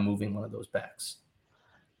Wilson by moving one of those backs.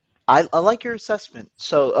 I like your assessment.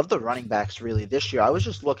 So of the running backs, really, this year, I was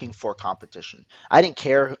just looking for competition. I don't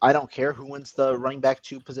care who wins the running back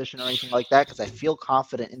 2 position or anything like that, because I feel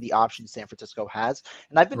confident in the options San Francisco has.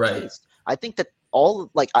 And I've been pleased. I think that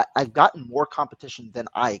I've gotten more competition than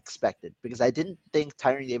I expected, because I didn't think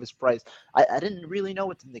Tyrann Davis Price, I didn't really know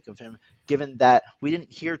what to think of him, given that we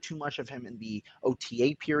didn't hear too much of him in the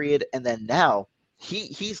OTA period. And then now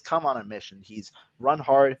he's come on a mission. He's run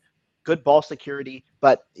hard, good ball security,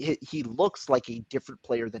 but he looks like a different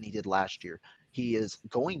player than he did last year. He is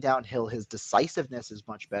going downhill. His decisiveness is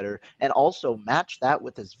much better. And also match that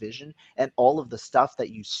with his vision and all of the stuff that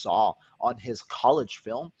you saw on his college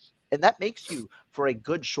film. And that makes you for a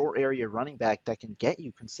good short area running back that can get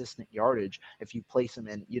you consistent yardage if you place him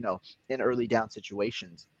in, in early down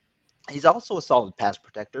situations. He's also a solid pass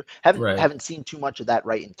protector. Right. Haven't seen too much of that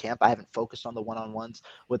right in camp. I haven't focused on the one-on-ones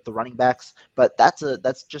with the running backs, but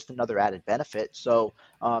that's just another added benefit. So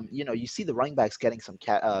you see the running backs getting some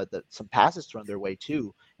passes thrown their way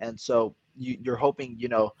too, and so you're hoping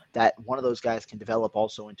that one of those guys can develop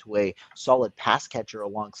also into a solid pass catcher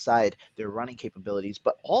alongside their running capabilities.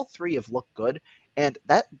 But all three have looked good, and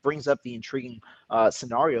that brings up the intriguing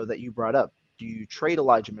scenario that you brought up. Do you trade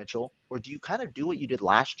Elijah Mitchell, or do you kind of do what you did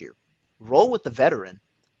last year? Roll with the veteran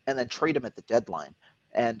and then trade him at the deadline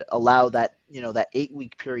and allow that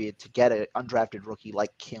 8-week period to get an undrafted rookie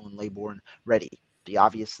like Kalen Laborn ready. The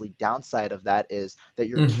obviously downside of that is that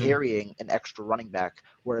you're carrying an extra running back,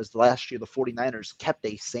 whereas last year the 49ers kept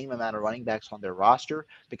a same amount of running backs on their roster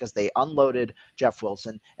because they unloaded Jeff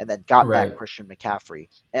Wilson and then got back Christian McCaffrey.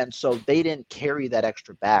 And so they didn't carry that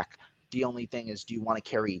extra back. The only thing is, do you want to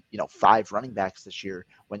carry 5 running backs this year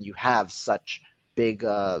when you have such big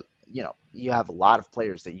you have a lot of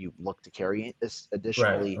players that you look to carry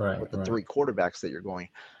additionally with the 3 quarterbacks that you're going.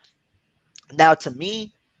 Now, to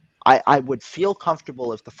me, I would feel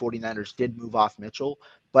comfortable if the 49ers did move off Mitchell,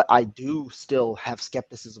 but I do still have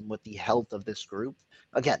skepticism with the health of this group.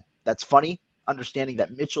 Again, that's funny, understanding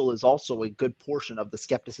that Mitchell is also a good portion of the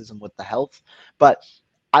skepticism with the health, but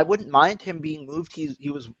I wouldn't mind him being moved. He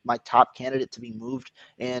was my top candidate to be moved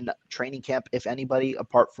in training camp, if anybody,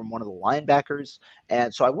 apart from one of the linebackers.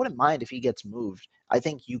 And so I wouldn't mind if he gets moved. I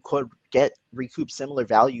think you could recoup similar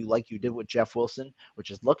value like you did with Jeff Wilson, which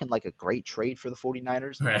is looking like a great trade for the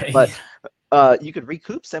 49ers. Right. But you could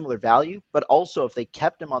recoup similar value, but also if they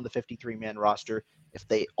kept him on the 53-man roster, if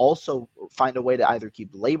they also find a way to either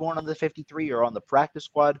keep Laborn on the 53 or on the practice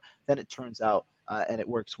squad, then it turns out and it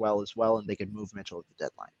works well as well, and they could move Mitchell at the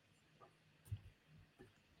deadline.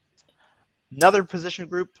 Another position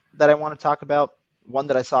group that I want to talk about, one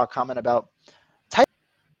that I saw a comment about, tight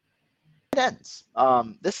ends.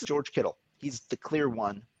 This is George Kittle. He's the clear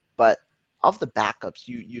one, but of the backups,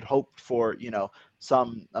 you'd hope for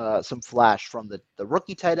some flash from the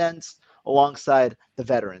rookie tight ends alongside the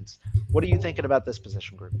veterans. What are you thinking about this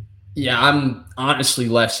position group? Yeah, I'm honestly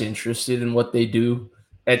less interested in what they do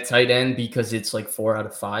at tight end because it's like 4 out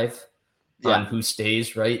of 5 on who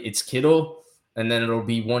stays, right? It's Kittle, and then it'll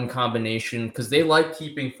be one combination because they like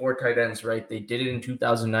keeping 4 tight ends, right? They did it in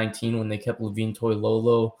 2019 when they kept Levine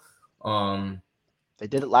Toilolo. They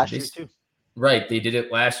did it last year too. Right, they did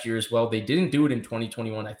it last year as well. They didn't do it in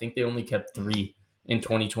 2021. I think they only kept 3 in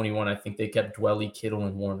 2021. I think they kept Dwelly, Kittle,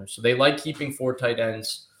 and Warner. So they like keeping 4 tight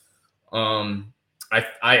ends.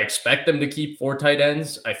 I expect them to keep 4 tight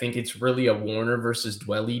ends. I think it's really a Warner versus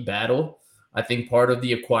Dwelly battle. I think part of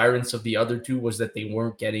the acquirance of the other 2 was that they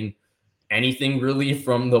weren't getting anything really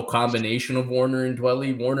from the combination of Warner and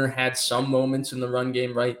Dwelly. Warner had some moments in the run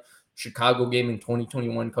game, right? Chicago game in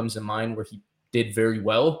 2021 comes to mind where he did very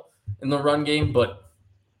well in the run game, but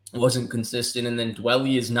wasn't consistent. And then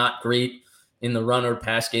Dwelly is not great in the run or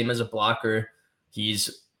pass game as a blocker.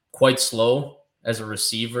 He's quite slow as a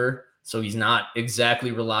receiver. So he's not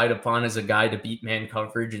exactly relied upon as a guy to beat man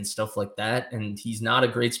coverage and stuff like that. And he's not a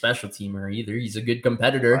great special teamer either. He's a good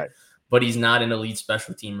competitor, but he's not an elite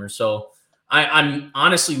special teamer. So I'm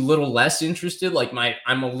honestly a little less interested.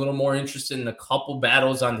 I'm a little more interested in a couple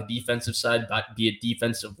battles on the defensive side, be it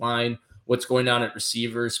defensive line, what's going on at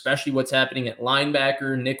receiver, especially what's happening at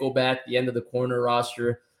linebacker, nickelback, the end of the corner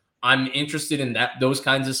roster. I'm interested in those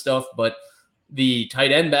kinds of stuff, but the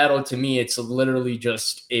tight end battle, to me, it's literally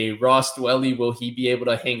just a Ross Dwelly. Will he be able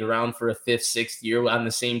to hang around for a 5th, 6th year on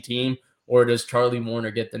the same team? Or does Charlie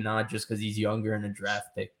Warner get the nod just because he's younger and a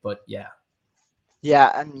draft pick? But yeah.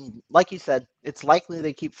 Yeah, I mean, like you said, it's likely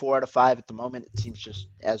they keep 4 out of 5 at the moment. It seems just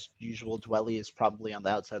as usual, Dwelly is probably on the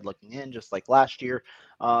outside looking in, just like last year.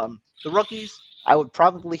 The rookies, I would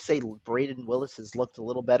probably say Braden Willis has looked a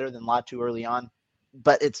little better than Latu early on,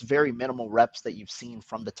 but it's very minimal reps that you've seen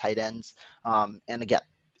from the tight ends. And again,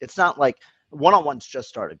 it's not like one-on-ones just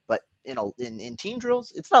started, but in team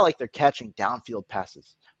drills, it's not like they're catching downfield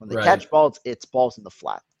passes. When they catch balls, it's balls in the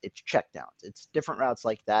flat. It's checkdowns. It's different routes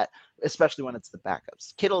like that, especially when it's the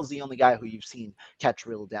backups. Kittle's the only guy who you've seen catch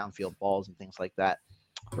real downfield balls and things like that.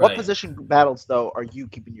 What position battles, though, are you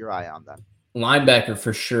keeping your eye on then? Linebacker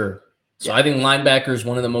for sure. So I think linebacker is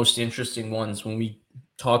one of the most interesting ones when we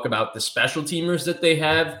talk about the special teamers that they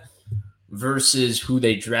have versus who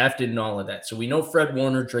they drafted and all of that. So we know Fred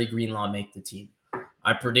Warner, Dre Greenlaw make the team.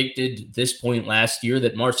 I predicted this point last year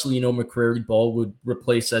that Marcelino McCrary-Ball would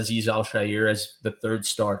replace Aziz Al-Shaair as the third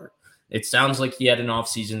starter. It sounds like he had an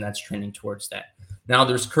offseason that's trending towards that. Now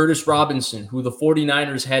there's Curtis Robinson, who the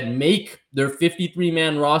 49ers had make their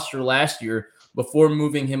 53-man roster last year before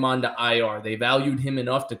moving him on to IR. They valued him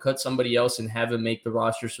enough to cut somebody else and have him make the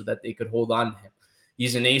roster so that they could hold on to him.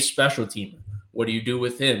 He's an ace special teamer. What do you do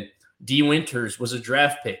with him? D. Winters was a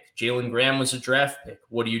draft pick. Jalen Graham was a draft pick.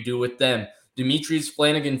 What do you do with them? Demetrius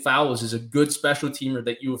Flannigan-Fowles is a good special teamer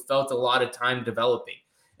that you have felt a lot of time developing.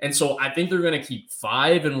 And so I think they're going to keep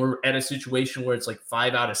 5, and we're at a situation where it's like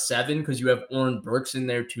 5 out of 7 because you have Oren Burks in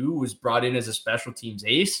there too, who was brought in as a special teams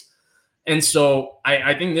ace. And so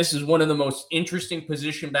I think this is one of the most interesting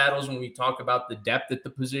position battles when we talk about the depth at the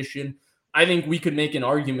position. I think we could make an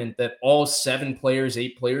argument that all 7 players,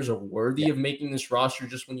 8 players are worthy of making this roster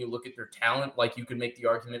just when you look at their talent. Like you could make the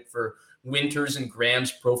argument for Winters and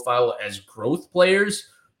Graham's profile as growth players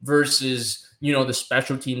versus, the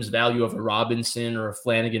special teams value of a Robinson or a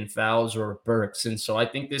Flannigan-Fowles or a Burks. And so I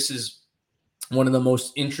think this is one of the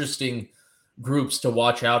most interesting groups to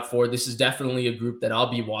watch out for. This is definitely a group that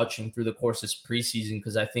I'll be watching through the course of preseason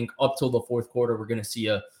because I think up till the fourth quarter, we're going to see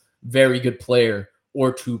a very good player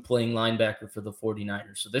or 2 playing linebacker for the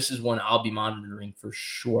 49ers. So this is one I'll be monitoring for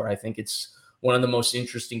sure. I think it's one of the most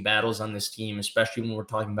interesting battles on this team, especially when we're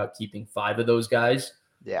talking about keeping 5 of those guys.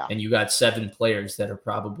 Yeah. And you got 7 players that are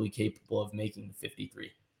probably capable of making the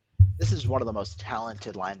 53. This is one of the most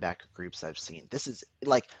talented linebacker groups I've seen. This is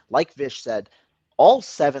like Vish said, all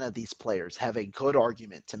 7 of these players have a good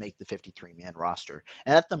argument to make the 53-man roster.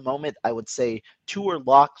 And at the moment, I would say 2 are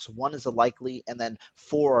locks, 1 is a likely, and then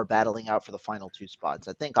 4 are battling out for the final 2 spots.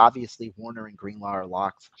 I think obviously Warner and Greenlaw are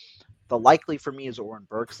locks. The likely for me is Oren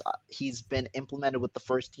Burks. He's been implemented with the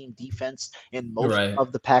first team defense in most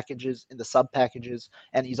of the packages, in the sub packages,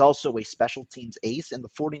 and he's also a special teams ace. And the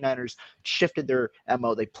 49ers shifted their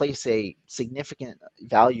MO. They place a significant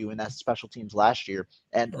value in that special teams last year.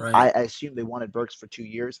 And I assume they wanted Burks for 2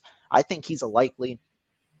 years. I think he's a likely,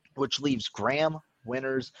 which leaves Graham,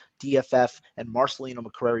 Winters, DFF, and Marcelino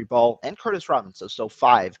McCrary-Ball, and Curtis Robinson. So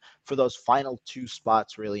 5 for those final 2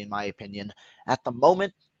 spots, really, in my opinion. At the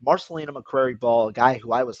moment, Marcelino McCrary-Ball, a guy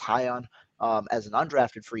who I was high on as an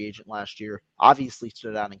undrafted free agent last year, obviously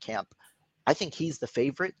stood out in camp. I think he's the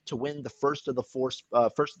favorite to win the first of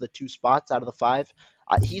the 2 spots out of the 5.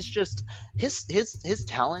 He's just his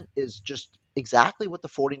talent is just exactly what the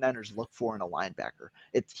 49ers look for in a linebacker.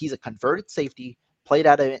 He's a converted safety. Played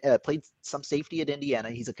some safety at Indiana.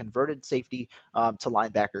 He's a converted safety to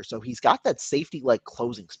linebacker, so he's got that safety-like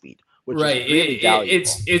closing speed, which is really valuable.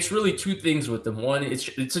 It's really 2 things with him. One,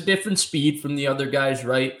 it's a different speed from the other guys,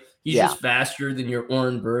 right? He's just faster than your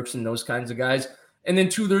Oren Burks and those kinds of guys. And then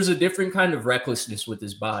 2, there's a different kind of recklessness with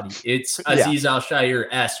his body. It's Aziz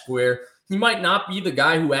Al-Shaair-esque, where he might not be the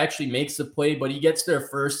guy who actually makes the play, but he gets there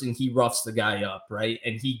first and he roughs the guy up, right?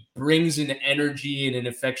 And he brings an energy and an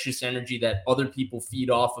infectious energy that other people feed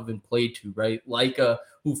off of and play to, right? Like a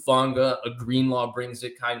Hufanga, a Greenlaw brings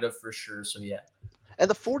it kind of for sure. So, yeah. And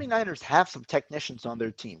the 49ers have some technicians on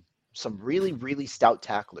their team, some really, really stout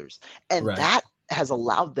tacklers. And that has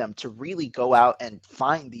allowed them to really go out and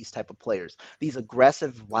find these type of players, these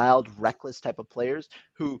aggressive, wild, reckless type of players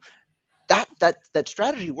who – that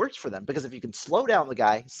strategy works for them, because if you can slow down the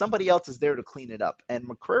guy, somebody else is there to clean it up. And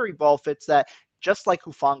McCrary-Ball fits that, just like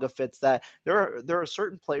Hufanga fits that. There are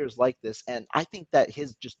certain players like this, and I think that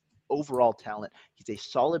his just overall talent, he's a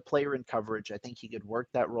solid player in coverage. I think he could work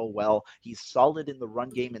that role well. He's solid in the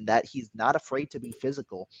run game in that he's not afraid to be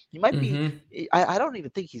physical. He might be. I don't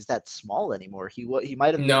even think he's that small anymore. He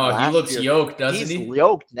might have been last he looks year. Yoked, doesn't he? He's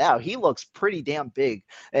yoked now. He looks pretty damn big,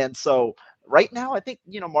 and so. Right now, I think,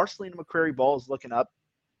 Marcelino McCrary-Ball is looking up.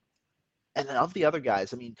 And then of the other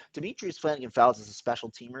guys, I mean, Demetrius Flannigan-Fowles is a special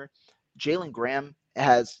teamer. Jalen Graham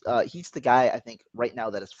he's the guy, I think, right now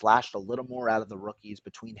that has flashed a little more out of the rookies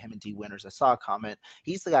between him and D. Winters. I saw a comment.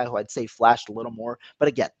 He's the guy who I'd say flashed a little more. But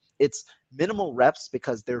again, it's minimal reps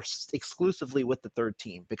because they're exclusively with the third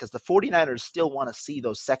team, because the 49ers still want to see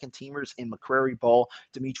those second teamers in McCrary-Ball,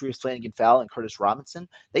 Demetrius Flannigan-Fowles, and Curtis Robinson.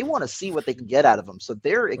 They want to see what they can get out of them. So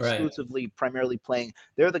they're exclusively primarily playing.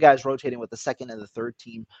 They're the guys rotating with the second and the third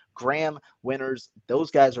team. Graham, Winters,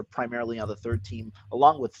 those guys are primarily on the third team,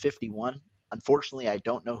 along with 51. Unfortunately, I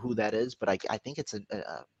don't know who that is, but I think it's a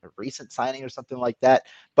recent signing or something like that.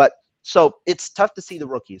 But so it's tough to see the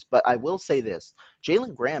rookies, but I will say this.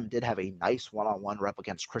 Jalen Graham did have a nice one-on-one rep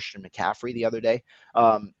against Christian McCaffrey the other day.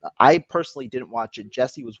 I personally didn't watch it.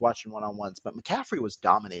 Jesse was watching one-on-ones, but McCaffrey was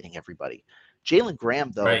dominating everybody. Jalen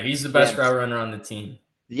Graham, though. Right, he's the best route runner on the team.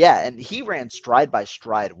 Yeah, and he ran stride by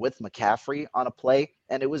stride with McCaffrey on a play,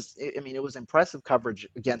 and it was impressive coverage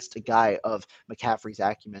against a guy of McCaffrey's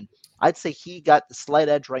acumen. I'd say he got the slight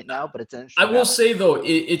edge right now, but it's an I interesting will battle. say, though,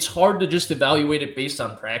 it's hard to just evaluate it based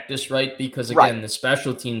on practice, right? Because, Right. again, the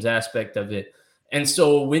special teams aspect of it. And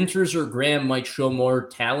so Winters or Graham might show more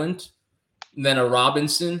talent than a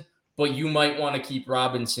Robinson, but you might want to keep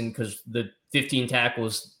Robinson because the 15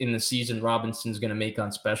 tackles in the season Robinson's going to make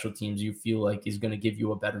on special teams, you feel like is going to give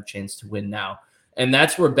you a better chance to win now. And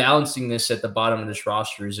that's where balancing this at the bottom of this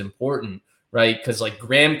roster is important, right? Because like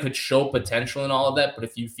Graham could show potential and all of that, but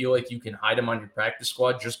if you feel like you can hide him on your practice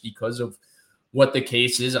squad just because of what the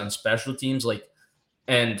case is on special teams, like,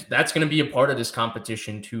 and that's going to be a part of this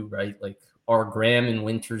competition too, right? Like, are Graham and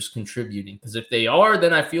Winters contributing? Because if they are,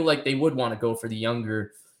 then I feel like they would want to go for the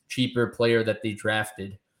younger, cheaper player that they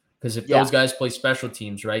drafted. Because if those guys play special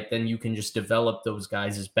teams, right, then you can just develop those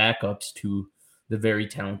guys as backups to the very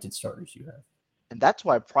talented starters you have. And that's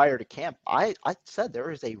why prior to camp, I said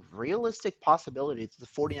there is a realistic possibility that the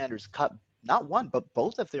 49ers cut not one, but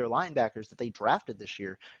both of their linebackers that they drafted this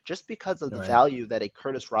year, just because of the value that a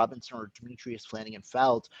Curtis Robinson or Demetrius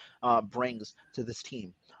Flanagan-Feld brings to this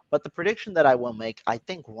team. But the prediction that I will make, I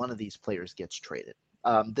think one of these players gets traded.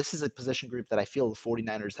 This is a position group that I feel the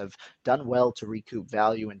 49ers have done well to recoup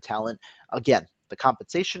value and talent. Again, the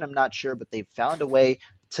compensation, I'm not sure, but they've found a way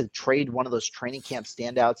to trade one of those training camp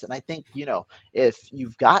standouts. And I think, if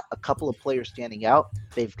you've got a couple of players standing out,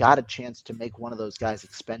 they've got a chance to make one of those guys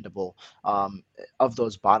expendable of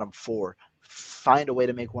those bottom four. Find a way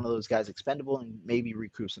to make one of those guys expendable and maybe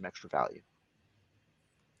recoup some extra value.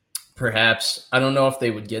 Perhaps. I don't know if they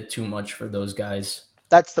would get too much for those guys.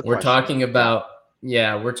 That's the question.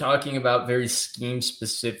 We're talking about very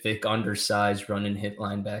scheme-specific, undersized run and hit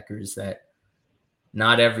linebackers that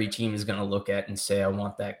not every team is going to look at and say, I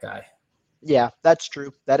want that guy. Yeah, that's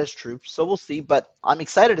true. That is true. So we'll see. But I'm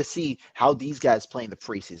excited to see how these guys play in the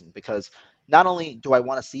preseason, because not only do I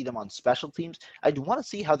want to see them on special teams, I do want to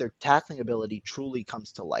see how their tackling ability truly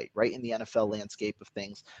comes to light, right, in the NFL landscape of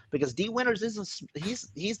things. Because D. Winters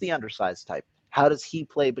he's the undersized type. How does he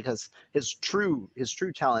play? Because his true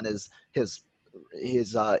talent is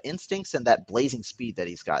his instincts and that blazing speed that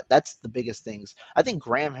he's got. That's the biggest things. I think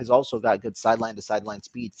Graham has also got good sideline to sideline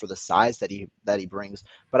speed for the size that he brings,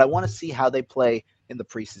 but I want to see how they play in the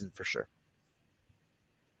preseason for sure.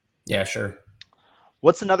 Yeah, sure.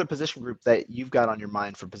 What's another position group that you've got on your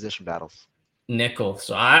mind for position battles? Nickel.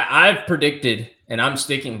 So I've predicted, and I'm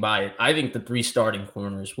sticking by it, I think the 3 starting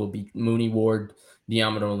corners will be Mooney Ward,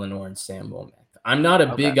 Diamador Lenore, and Sam Womack. I'm not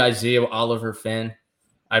a big Isaiah Oliver fan.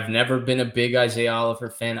 I've never been a big Isaiah Oliver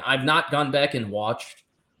fan. I've not gone back and watched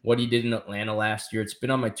what he did in Atlanta last year. It's been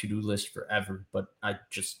on my to-do list forever, but I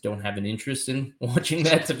just don't have an interest in watching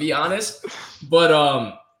that, to be honest. But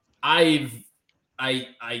I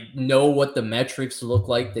know what the metrics look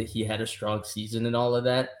like, that he had a strong season and all of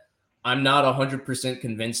that. I'm not 100%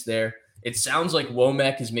 convinced there. It sounds like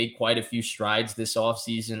Womack has made quite a few strides this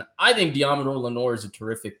offseason. I think Diamador Lenore is a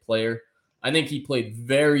terrific player. I think he played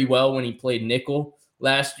very well when he played nickel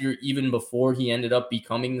last year, even before he ended up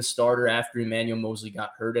becoming the starter after Emmanuel Mosley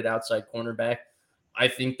got hurt at outside cornerback. I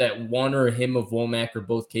think that one or him of Womack are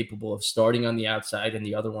both capable of starting on the outside, and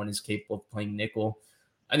the other one is capable of playing nickel.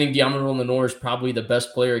 I think Diamador Lenore is probably the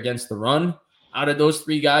best player against the run out of those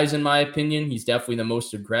 3 guys, in my opinion. He's definitely the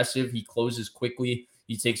most aggressive. He closes quickly.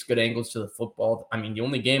 He takes good angles to the football. I mean, the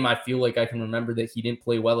only game I feel like I can remember that he didn't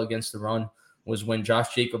play well against the run was when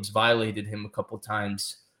Josh Jacobs violated him a couple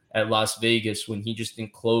times at Las Vegas, when he just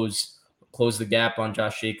didn't close the gap on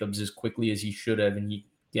Josh Jacobs as quickly as he should have, and he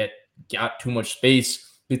got too much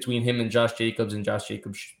space between him and Josh Jacobs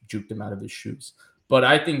juked him out of his shoes. But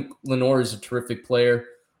I think Lenore is a terrific player.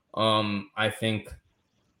 I think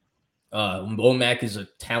Womack is a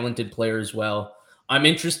talented player as well. I'm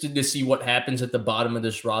interested to see what happens at the bottom of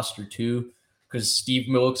this roster too, because Steve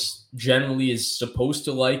Wilks generally is supposed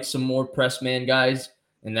to like some more press man guys,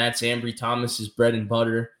 and that's Ambry Thomas's bread and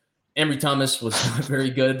butter. Ambry Thomas was not very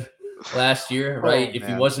good last year, right? If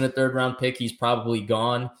he wasn't a 3rd-round pick, he's probably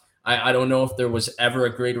gone. I don't know if there was ever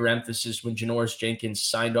a greater emphasis when Janoris Jenkins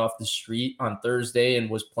signed off the street on Thursday and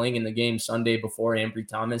was playing in the game Sunday before Ambry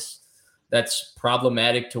Thomas. That's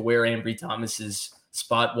problematic to where Ambry Thomas's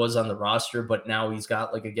spot was on the roster, but now he's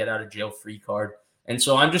got like a get-out-of-jail-free card. And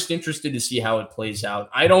so I'm just interested to see how it plays out.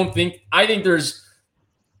 I think there's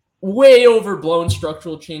way overblown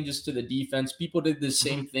structural changes to the defense. People did the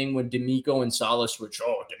same thing when D'Amico and Saleh switched.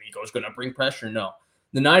 Oh, D'Amico's going to bring pressure. No.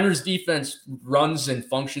 The Niners defense runs and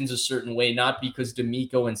functions a certain way, not because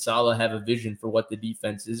D'Amico and Saleh have a vision for what the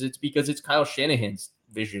defense is. It's because it's Kyle Shanahan's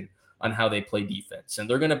vision on how they play defense. And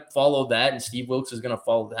they're going to follow that, and Steve Wilks is going to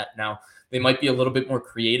follow that. Now, they might be a little bit more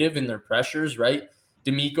creative in their pressures, right?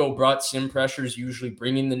 D'Amico brought sim pressures, usually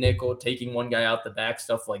bringing the nickel, taking one guy out the back,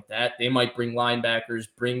 stuff like that. They might bring linebackers,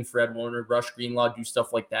 bring Fred Warner, Rush Greenlaw, do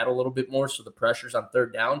stuff like that a little bit more. So the pressures on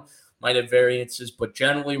third down might have variances, but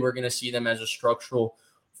generally we're going to see them as a structural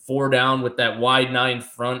 4 down with that wide 9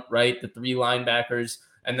 front, right? The 3 linebackers,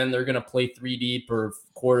 and then they're going to play 3 deep or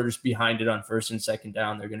quarters behind it on first and second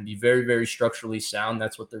down. They're going to be very, very structurally sound.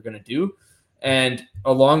 That's what they're going to do. And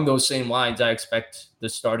along those same lines, I expect the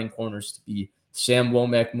starting corners to be Sam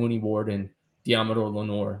Womack, Mooney Ward, and Diamador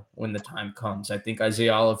Lenore when the time comes. I think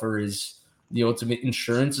Isaiah Oliver is the ultimate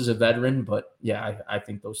insurance as a veteran, but yeah, I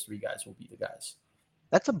think those 3 guys will be the guys.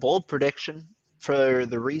 That's a bold prediction for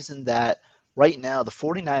the reason that right now the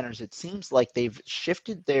 49ers, it seems like they've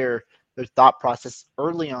shifted their thought process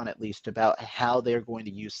early on, at least, about how they're going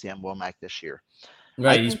to use Sam Womack this year.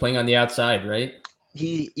 Right, he's playing on the outside, right?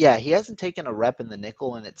 He hasn't taken a rep in the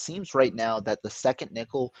nickel, and it seems right now that the second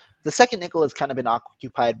nickel has kind of been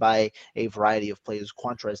occupied by a variety of players.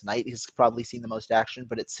 Quantrez Knight has probably seen the most action,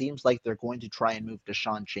 but it seems like they're going to try and move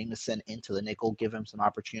Deshaun Jameson into the nickel, give him some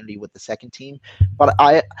opportunity with the second team. But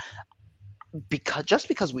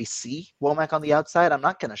because we see Womack on the outside, I'm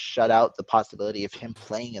not going to shut out the possibility of him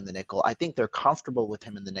playing in the nickel. I think they're comfortable with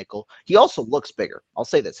him in the nickel. He also looks bigger. I'll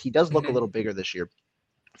say this. He does look a little bigger this year,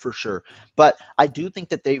 for sure. But I do think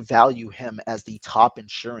that they value him as the top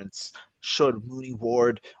insurance should Mooney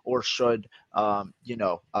Ward or should,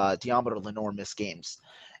 Diamador Lenore miss games.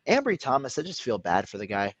 Ambry Thomas, I just feel bad for the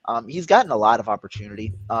guy. He's gotten a lot of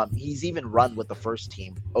opportunity. He's even run with the first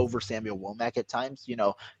team over Samuel Womack at times.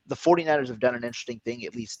 The 49ers have done an interesting thing,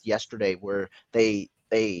 at least yesterday, where they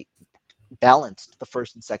balanced the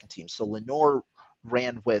first and second team. So Lenore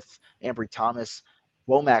ran with Ambry Thomas.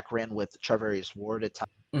 Womack ran with Charvarius Ward at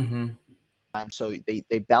times. Mm-hmm. So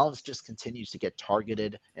they balance just continues to get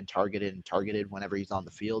targeted whenever he's on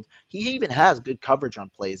the field. He even has good coverage on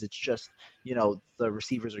plays. It's just, the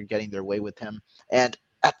receivers are getting their way with him. And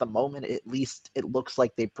at the moment, at least it looks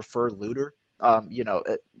like they prefer Luter.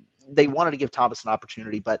 They wanted to give Thomas an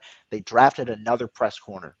opportunity, but they drafted another press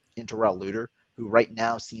corner in Terrell Luter, who right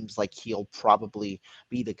now seems like he'll probably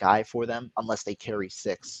be the guy for them unless they carry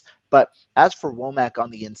 6. But as for Womack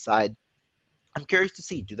on the inside, I'm curious to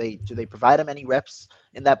see, do they provide him any reps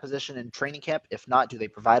in that position in training camp? If not, do they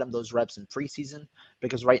provide him those reps in preseason?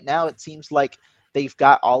 Because right now it seems like they've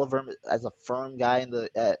got Oliver as a firm guy in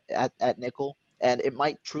the at nickel, and it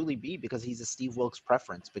might truly be because he's a Steve Wilks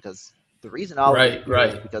preference. Because the reason Oliver is here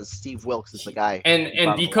is because Steve Wilks is the guy, and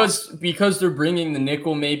because they're bringing the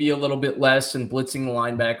nickel maybe a little bit less and blitzing the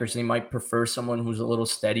linebackers, they might prefer someone who's a little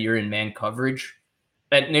steadier in man coverage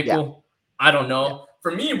at nickel. Yeah. I don't know. Yeah. For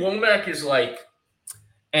me, Womack is like,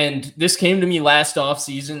 and this came to me last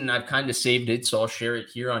offseason, and I've kind of saved it, so I'll share it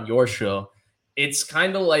here on your show. It's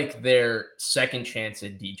kind of like their second chance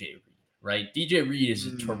at DJ Reed, right? DJ Reed is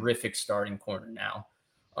a terrific starting corner now.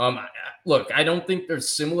 Look, I don't think they're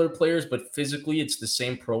similar players, but physically it's the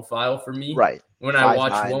same profile for me. Right. When I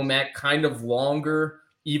watch Womack, kind of longer,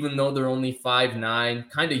 even though they're only 5'9",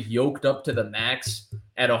 kind of yoked up to the max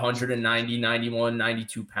at 190, 91,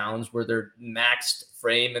 92 pounds, where they're maxed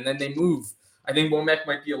frame, and then they move. I think Womack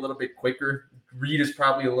might be a little bit quicker. Reed is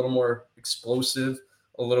probably a little more explosive,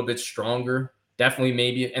 a little bit stronger, definitely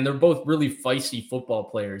maybe. And they're both really feisty football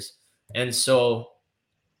players. And so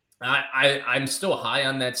I'm still high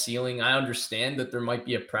on that ceiling. I understand that there might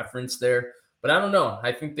be a preference there, but I don't know.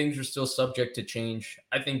 I think things are still subject to change.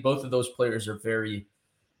 I think both of those players are very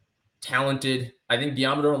talented. I think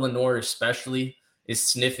Diamador Lenore especially is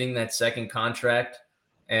sniffing that second contract.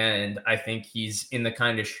 And I think he's in the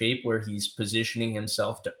kind of shape where he's positioning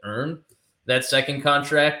himself to earn that second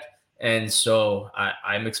contract. And so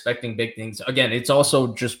I'm expecting big things. Again, it's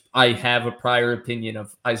also just I have a prior opinion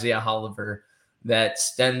of Isaiah Oliver that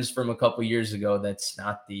stems from a couple years ago that's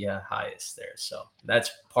not the highest there. So that's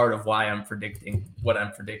part of why I'm predicting what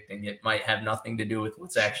I'm predicting. It might have nothing to do with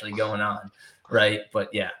what's actually going on, right?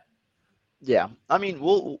 But yeah. Yeah, I mean,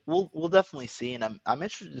 we'll definitely see, and I'm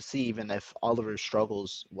interested to see even if Oliver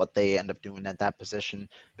struggles, what they end up doing at that position.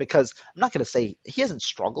 Because I'm not going to say he hasn't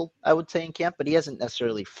struggled, I would say, in camp, but he hasn't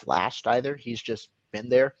necessarily flashed either. He's just been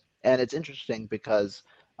there, and it's interesting because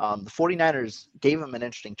the 49ers gave him an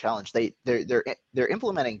interesting challenge. They're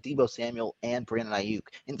implementing Deebo Samuel and Brandon Ayuk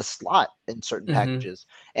in the slot in certain packages,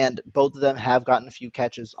 and both of them have gotten a few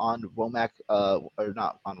catches on Womack, or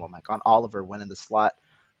not on Womack, on Oliver when in the slot.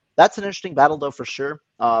 That's an interesting battle, though, for sure.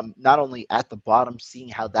 Not only at the bottom, seeing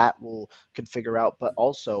how that will configure out, but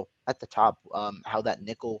also at the top, how that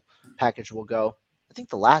nickel package will go. I think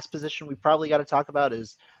the last position we probably got to talk about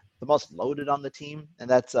is the most loaded on the team, and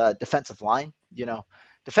that's defensive line.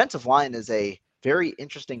 Defensive line is a very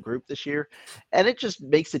interesting group this year, and it just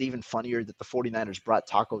makes it even funnier that the 49ers brought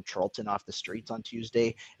Taco Charlton off the streets on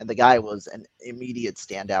Tuesday, and the guy was an immediate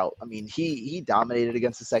standout. I mean, he dominated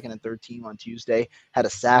against the second and third team on Tuesday, had a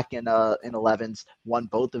sack in 11s, won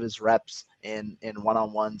both of his reps in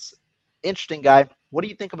one-on-ones. Interesting guy. What do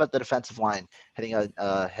you think about the defensive line heading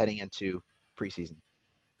into preseason?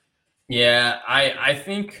 Yeah, I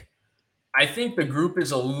think the group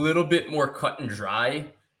is a little bit more cut and dry,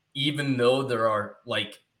 even though there are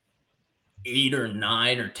like 8 or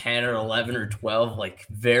 9 or 10 or 11 or 12 like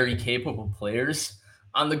very capable players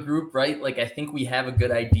on the group, right? Like I think we have a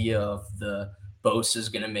good idea of the Bosa's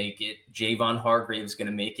going to make it, Javon Hargrave's going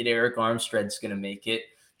to make it, Eric Armstead's going to make it,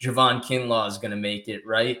 Javon Kinlaw is going to make it,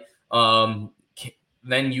 right?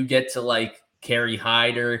 Then you get to like Kerry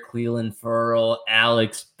Hyder, Cleveland Ferrell,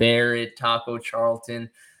 Alex Barrett, Taco Charlton,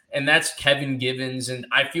 and that's Kevin Givens. And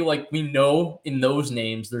I feel like we know in those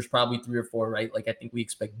names, there's probably 3 or 4, right? Like I think we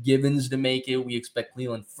expect Givens to make it. We expect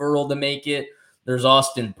Cleveland Ferrell to make it. There's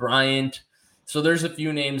Austin Bryant. So there's a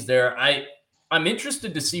few names there. I'm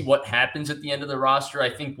interested to see what happens at the end of the roster. I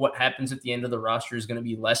think what happens at the end of the roster is going to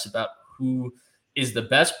be less about who is the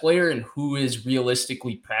best player and who is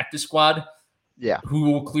realistically practice squad. Yeah. Who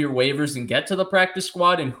will clear waivers and get to the practice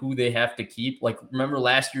squad and who they have to keep. Like, remember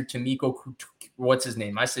last year, what's his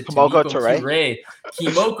name? I said Kimoko Toure.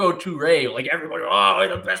 Kimoko Toure. Like, everybody,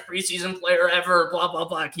 the best preseason player ever, blah, blah,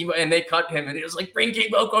 blah. And they cut him, and it was like, bring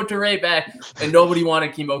Kimoko Toure back. And nobody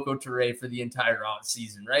wanted Kimoko Toure for the entire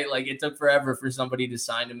season, right? Like, it took forever for somebody to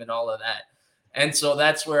sign him and all of that. And so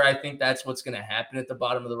that's where I think that's what's going to happen at the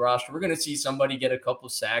bottom of the roster. We're going to see somebody get a couple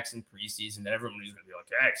sacks in preseason, and everybody's going to be like,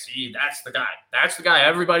 hey, see, that's the guy. That's the guy.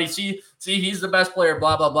 Everybody, see, he's the best player,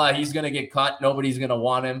 blah, blah, blah. He's going to get cut. Nobody's going to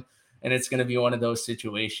want him. And it's going to be one of those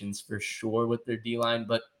situations for sure with their D-line.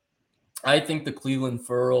 But I think the Cleveland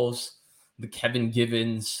Ferrells, the Kevin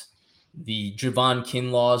Givens, the Javon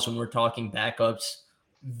Kinlaws, when we're talking backups,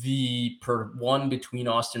 the one between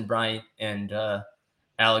Austin Bryant and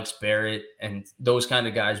Alex Barrett, and those kind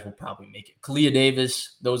of guys will probably make it. Kalia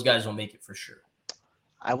Davis, those guys will make it for sure.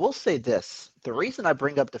 I will say this. The reason I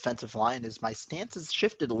bring up defensive line is my stance has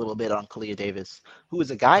shifted a little bit on Kalia Davis, who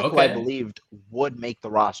is a guy who I believed would make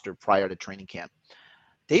the roster prior to training camp.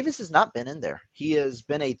 Davis has not been in there. He has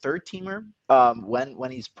been a third-teamer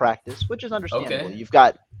when he's practiced, which is understandable. Okay. You've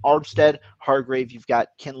got Armstead, Hargrave, you've got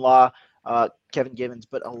Kinlaw, Kevin Givens,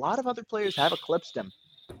 but a lot of other players have eclipsed him.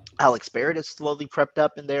 Alex Barrett has slowly crept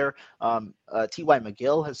up in there. T.Y.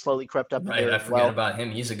 McGill has slowly crept up in there as well. I forget about him.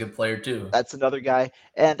 He's a good player too. That's another guy.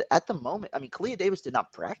 And at the moment, I mean, Kalia Davis did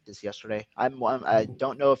not practice yesterday. I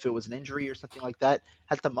don't know if it was an injury or something like that.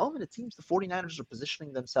 At the moment, it seems the 49ers are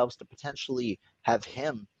positioning themselves to potentially have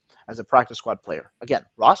him as a practice squad player. Again,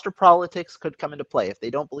 roster politics could come into play. If they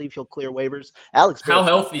don't believe he'll clear waivers, Alex Barrett. How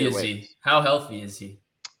healthy is he? How healthy is he?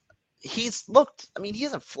 He's looked. I mean, he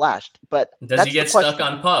hasn't flashed, but does he get stuck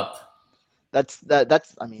on PUP? That's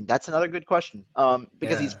another good question.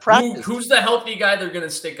 Because he's practiced. Who's the healthy guy they're going to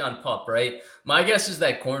stick on PUP, right? My guess is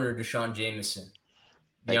that corner, Deshaun Jameson,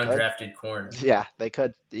 the undrafted corner. Yeah, they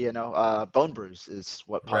could. Bone bruise is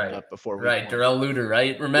what popped up before. Right, Darrell Luter,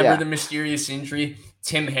 right? Remember the mysterious injury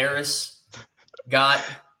Tim Harris got?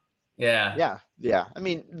 Yeah. I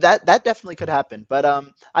mean, that definitely could happen. But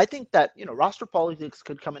I think that, roster politics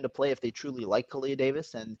could come into play if they truly like Kalia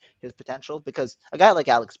Davis and his potential, because a guy like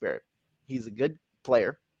Alex Barrett, he's a good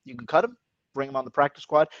player. You can cut him, bring him on the practice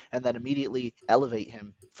squad, and then immediately elevate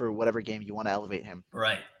him for whatever game you want to elevate him.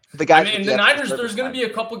 Right. The guy. I mean, the Niners, there's going to be a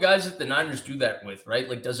couple guys that the Niners do that with, right?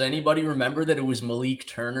 Like, does anybody remember that it was Malik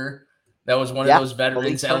Turner? That was one of those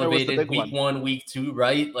veterans elevated week 1, week 2,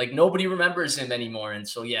 right? Like, nobody remembers him anymore. And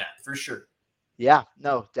so, yeah, for sure. Yeah,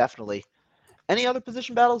 no, definitely. Any other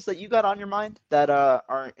position battles that you got on your mind that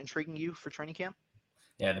are intriguing you for training camp?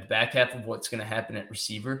 Yeah, the back half of what's going to happen at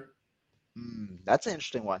receiver. That's an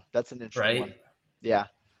interesting one. One. Yeah.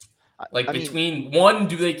 Like, between 1,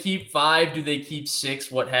 do they keep 5? Do they keep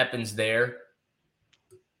 6? What happens there?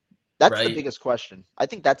 That's the biggest question. I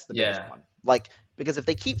think that's the biggest one. Like, because if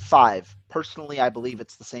they keep 5, personally, I believe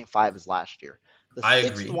it's the same 5 as last year.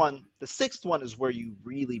 The sixth one is where you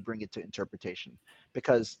really bring it to interpretation,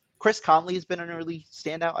 because Chris Conley has been an early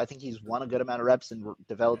standout. I think he's won a good amount of reps and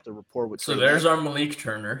developed a rapport with. So there's our Malik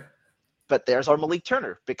Turner. But there's our Malik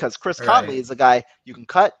Turner, because Chris Conley is a guy you can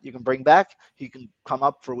cut, you can bring back, he can come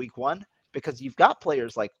up for week 1, because you've got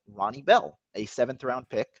players like Ronnie Bell, a 7th-round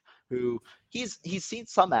pick, who he's seen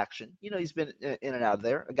some action. He's been in and out of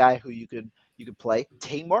there. A guy who you could you could play.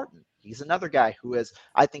 Tay Martin. He's another guy who is,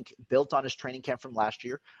 I think, built on his training camp from last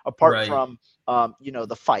year. Apart from,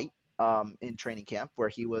 the fight in training camp where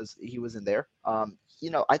he was in there.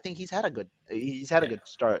 I think he's had a good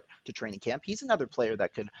start to training camp. He's another player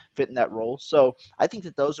that could fit in that role. So I think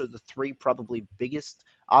that those are the three probably biggest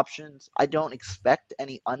options. I don't expect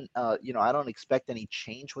any I don't expect any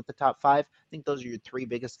change with the top five. I think those are your three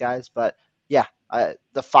biggest guys. But yeah,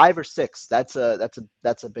 the 5 or 6, that's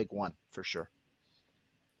a big one for sure.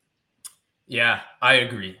 Yeah, I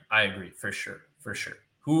agree for sure.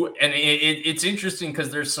 It's interesting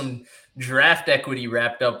because there's some draft equity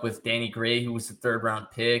wrapped up with Danny Gray, who was the 3rd round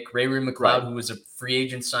pick, Ray McLeod, right, who was a free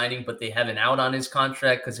agent signing, but they have an out on his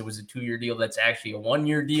contract because it was a 2-year deal. That's actually a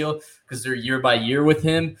 1-year deal because they're year by year with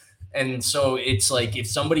him. And so it's like if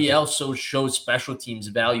somebody else shows special teams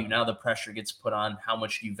value, now the pressure gets put on. How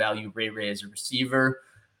much do you value Ray as a receiver?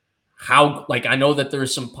 I know that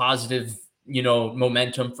there's some positive,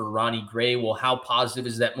 momentum for Ronnie Gray. Well, how positive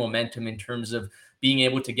is that momentum in terms of being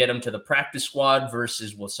able to get him to the practice squad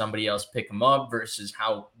versus will somebody else pick him up versus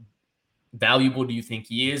how valuable do you think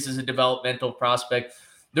he is as a developmental prospect?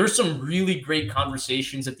 There's some really great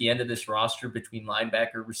conversations at the end of this roster between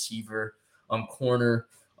linebacker, receiver, corner,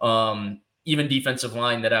 even defensive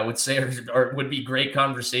line that I would say would be great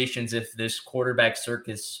conversations if this quarterback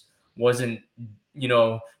circus wasn't,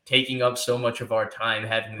 taking up so much of our time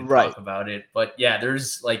having to talk about it. But yeah,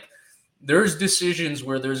 there's decisions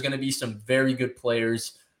where there's going to be some very good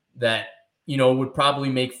players that, would probably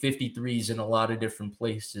make 53s in a lot of different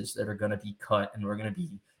places that are going to be cut. And we're going to be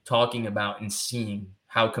talking about and seeing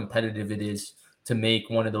how competitive it is to make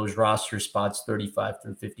one of those roster spots 35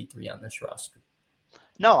 through 53 on this roster.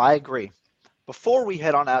 No, I agree. Before we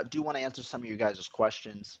head on out, I do want to answer some of you guys'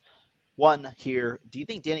 questions. One here, do you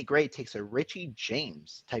think Danny Gray takes a Richie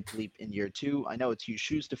James type leap in year 2? I know it's huge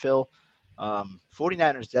shoes to fill.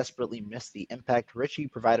 49ers desperately missed the impact Richie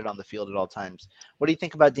provided on the field at all times. What do you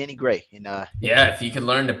think about Danny Gray? If he could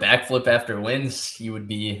learn to backflip after wins, he would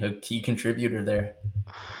be a key contributor there.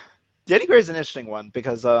 Danny Gray is an interesting one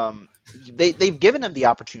because they've given him the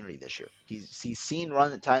opportunity this year. He's seen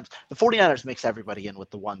run at times. The 49ers mix everybody in with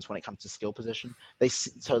the ones when it comes to skill position.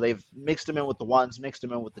 They've mixed him in with the ones, mixed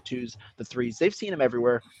him in with the 2s, the 3s. They've seen him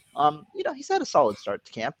everywhere. He's had a solid start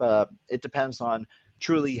to camp. It depends on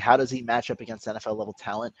truly how does he match up against NFL level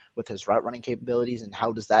talent with his route running capabilities and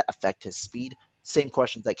how does that affect his speed? Same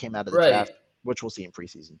questions that came out of the draft, which we'll see in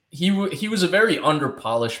preseason. He was a very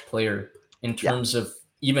underpolished player in terms of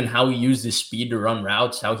even how he used his speed to run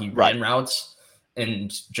routes, how he ran routes,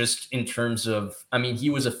 and just in terms of, he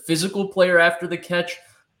was a physical player after the catch,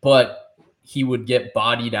 but he would get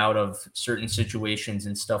bodied out of certain situations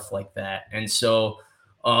and stuff like that. And so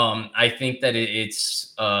I think that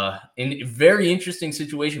it's a very interesting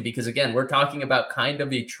situation because, again, we're talking about kind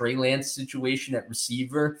of a Trey Lance situation at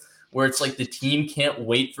receiver where it's like the team can't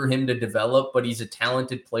wait for him to develop, but he's a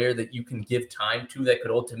talented player that you can give time to that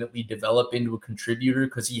could ultimately develop into a contributor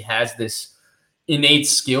because he has this innate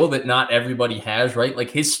skill that not everybody has, right? Like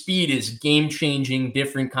his speed is game-changing,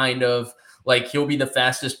 different kind of, like he'll be the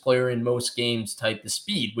fastest player in most games type of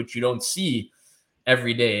speed, which you don't see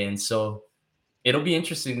every day. And so it'll be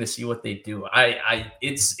interesting to see what they do.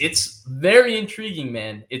 It's very intriguing,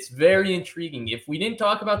 man. It's very intriguing. If we didn't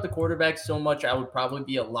talk about the quarterback so much, I would probably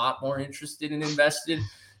be a lot more interested and invested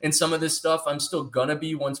in some of this stuff. I'm still gonna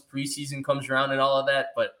be once preseason comes around and all of that.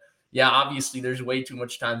 But yeah, obviously there's way too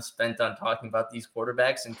much time spent on talking about these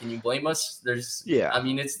quarterbacks. And can you blame us? It's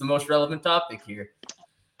the most relevant topic here.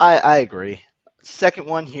 I agree. Second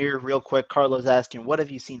one here, real quick. Carlos asking, what have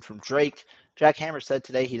you seen from Drake? Jack Hammer said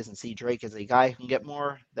today he doesn't see Drake as a guy who can get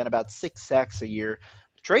more than about 6 sacks a year.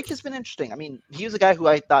 Drake has been interesting. He was a guy who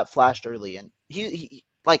I thought flashed early, and he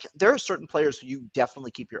there are certain players who you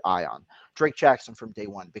definitely keep your eye on. Drake Jackson from day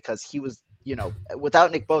one, because he was,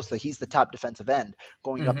 without Nick Bosa, he's the top defensive end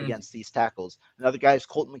going up against these tackles. Another guy is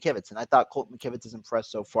Colton McKivitz, and I thought Colton McKivitz is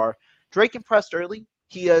impressed so far. Drake impressed early.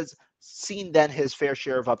 He has seen then his fair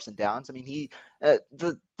share of ups and downs.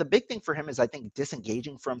 The big thing for him is, I think,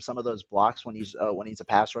 disengaging from some of those blocks when he's a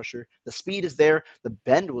pass rusher. The speed is there. The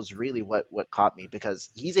bend was really what caught me because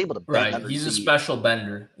he's able to bend. Right, he's a special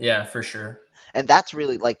bender. Yeah, for sure. And that's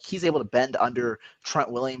really he's able to bend under Trent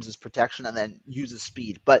Williams' protection and then use his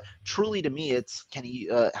speed. But truly, to me, it's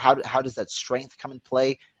how does that strength come in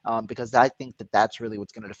play? Because I think that's really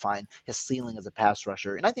what's going to define his ceiling as a pass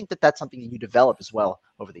rusher. And I think that's something that you develop as well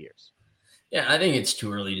over the years. Yeah, I think it's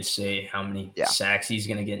too early to say how many sacks he's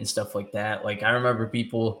going to get and stuff like that. Like, I remember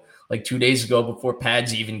people 2 days ago before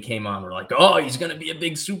pads even came on, were like, oh, he's going to be a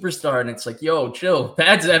big superstar. And it's like, yo, chill.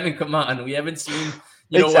 Pads haven't come on. We haven't seen,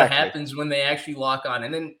 what Exactly. happens when they actually lock on.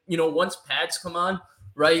 And then, once pads come on,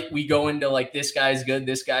 right, we go into like, this guy's good,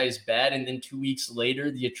 this guy is bad. And then 2 weeks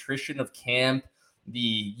later, the attrition of camp,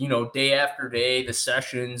 the, day after day, the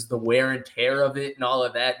sessions, the wear and tear of it and all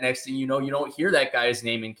of that. Next thing you know, you don't hear that guy's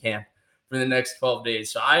name in camp for the next 12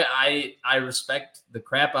 days. So I respect the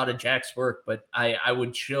crap out of Jack's work, but I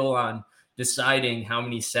would chill on deciding how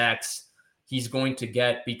many sacks he's going to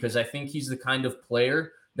get, because I think he's the kind of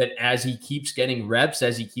player that as he keeps getting reps,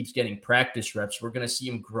 as he keeps getting practice reps, we're going to see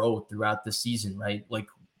him grow throughout the season, right? Like,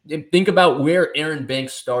 think about where Aaron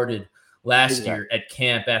Banks started last year at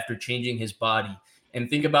camp after changing his body. And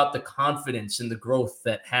think about the confidence and the growth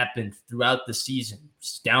that happened throughout the season,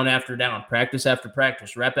 down after down, practice after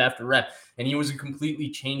practice, rep after rep. And he was a completely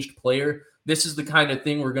changed player. This is the kind of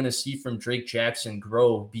thing we're going to see from Drake Jackson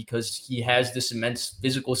grow, because he has this immense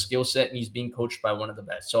physical skill set and he's being coached by one of the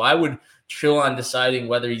best. So I would chill on deciding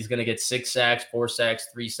whether he's going to get 6 sacks, 4 sacks,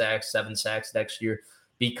 3 sacks, 7 sacks next year,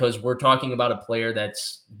 because we're talking about a player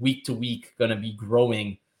that's week to week going to be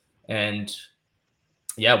growing. And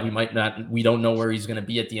yeah, we don't know where he's going to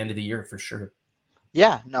be at the end of the year for sure.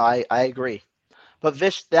 Yeah, no, I agree. But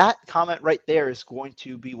Vish, that comment right there is going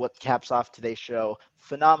to be what caps off today's show.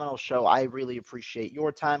 Phenomenal show. I really appreciate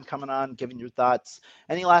your time coming on, giving your thoughts.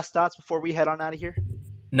 Any last thoughts before we head on out of here?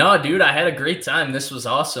 No, dude, I had a great time. This was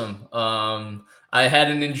awesome. I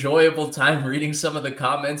had an enjoyable time reading some of the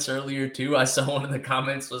comments earlier too. I saw one of the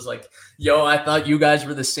comments was like, yo, I thought you guys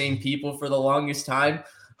were the same people for the longest time.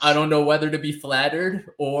 I don't know whether to be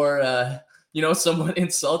flattered or, somewhat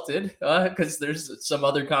insulted, because there's some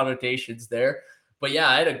other connotations there. But yeah,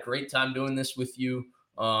 I had a great time doing this with you.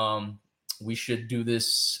 We should do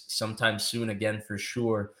this sometime soon again for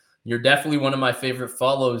sure. You're definitely one of my favorite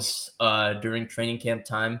follows during training camp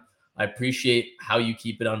time. I appreciate how you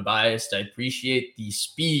keep it unbiased. I appreciate the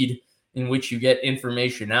speed in which you get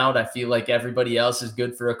information out. I feel like everybody else is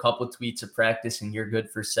good for a couple of tweets of practice and you're good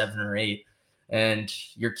for 7 or 8. And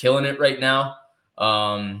you're killing it right now.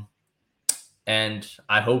 And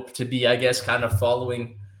I hope to be, I guess, kind of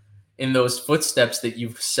following in those footsteps that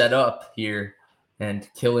you've set up here and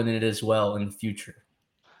killing it as well in the future.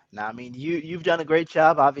 Now, I mean, you've done a great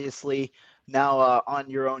job, obviously, now on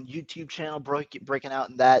your own YouTube channel, breaking out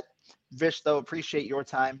in that. Vish, though, appreciate your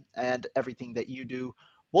time and everything that you do.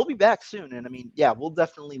 We'll be back soon. And I mean, yeah, we'll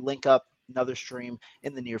definitely link up another stream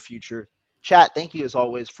in the near future. Chat, thank you as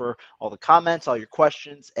always for all the comments, all your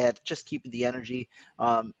questions, and just keeping the energy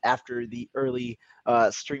after the early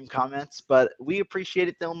stream comments. But we appreciate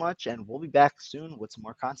it so much, and we'll be back soon with some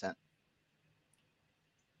more content.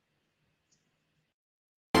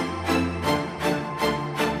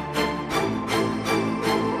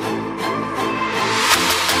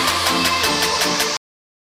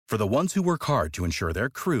 For the ones who work hard to ensure their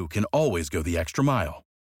crew can always go the extra mile,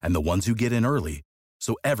 and the ones who get in early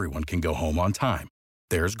so everyone can go home on time,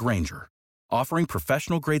 there's Grainger, offering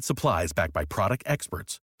professional-grade supplies backed by product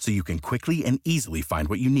experts so you can quickly and easily find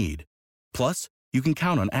what you need. Plus, you can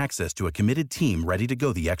count on access to a committed team ready to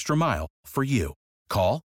go the extra mile for you.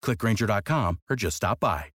 Call, click Grainger.com, or just stop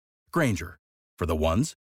by. Grainger, for the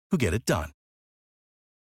ones who get it done.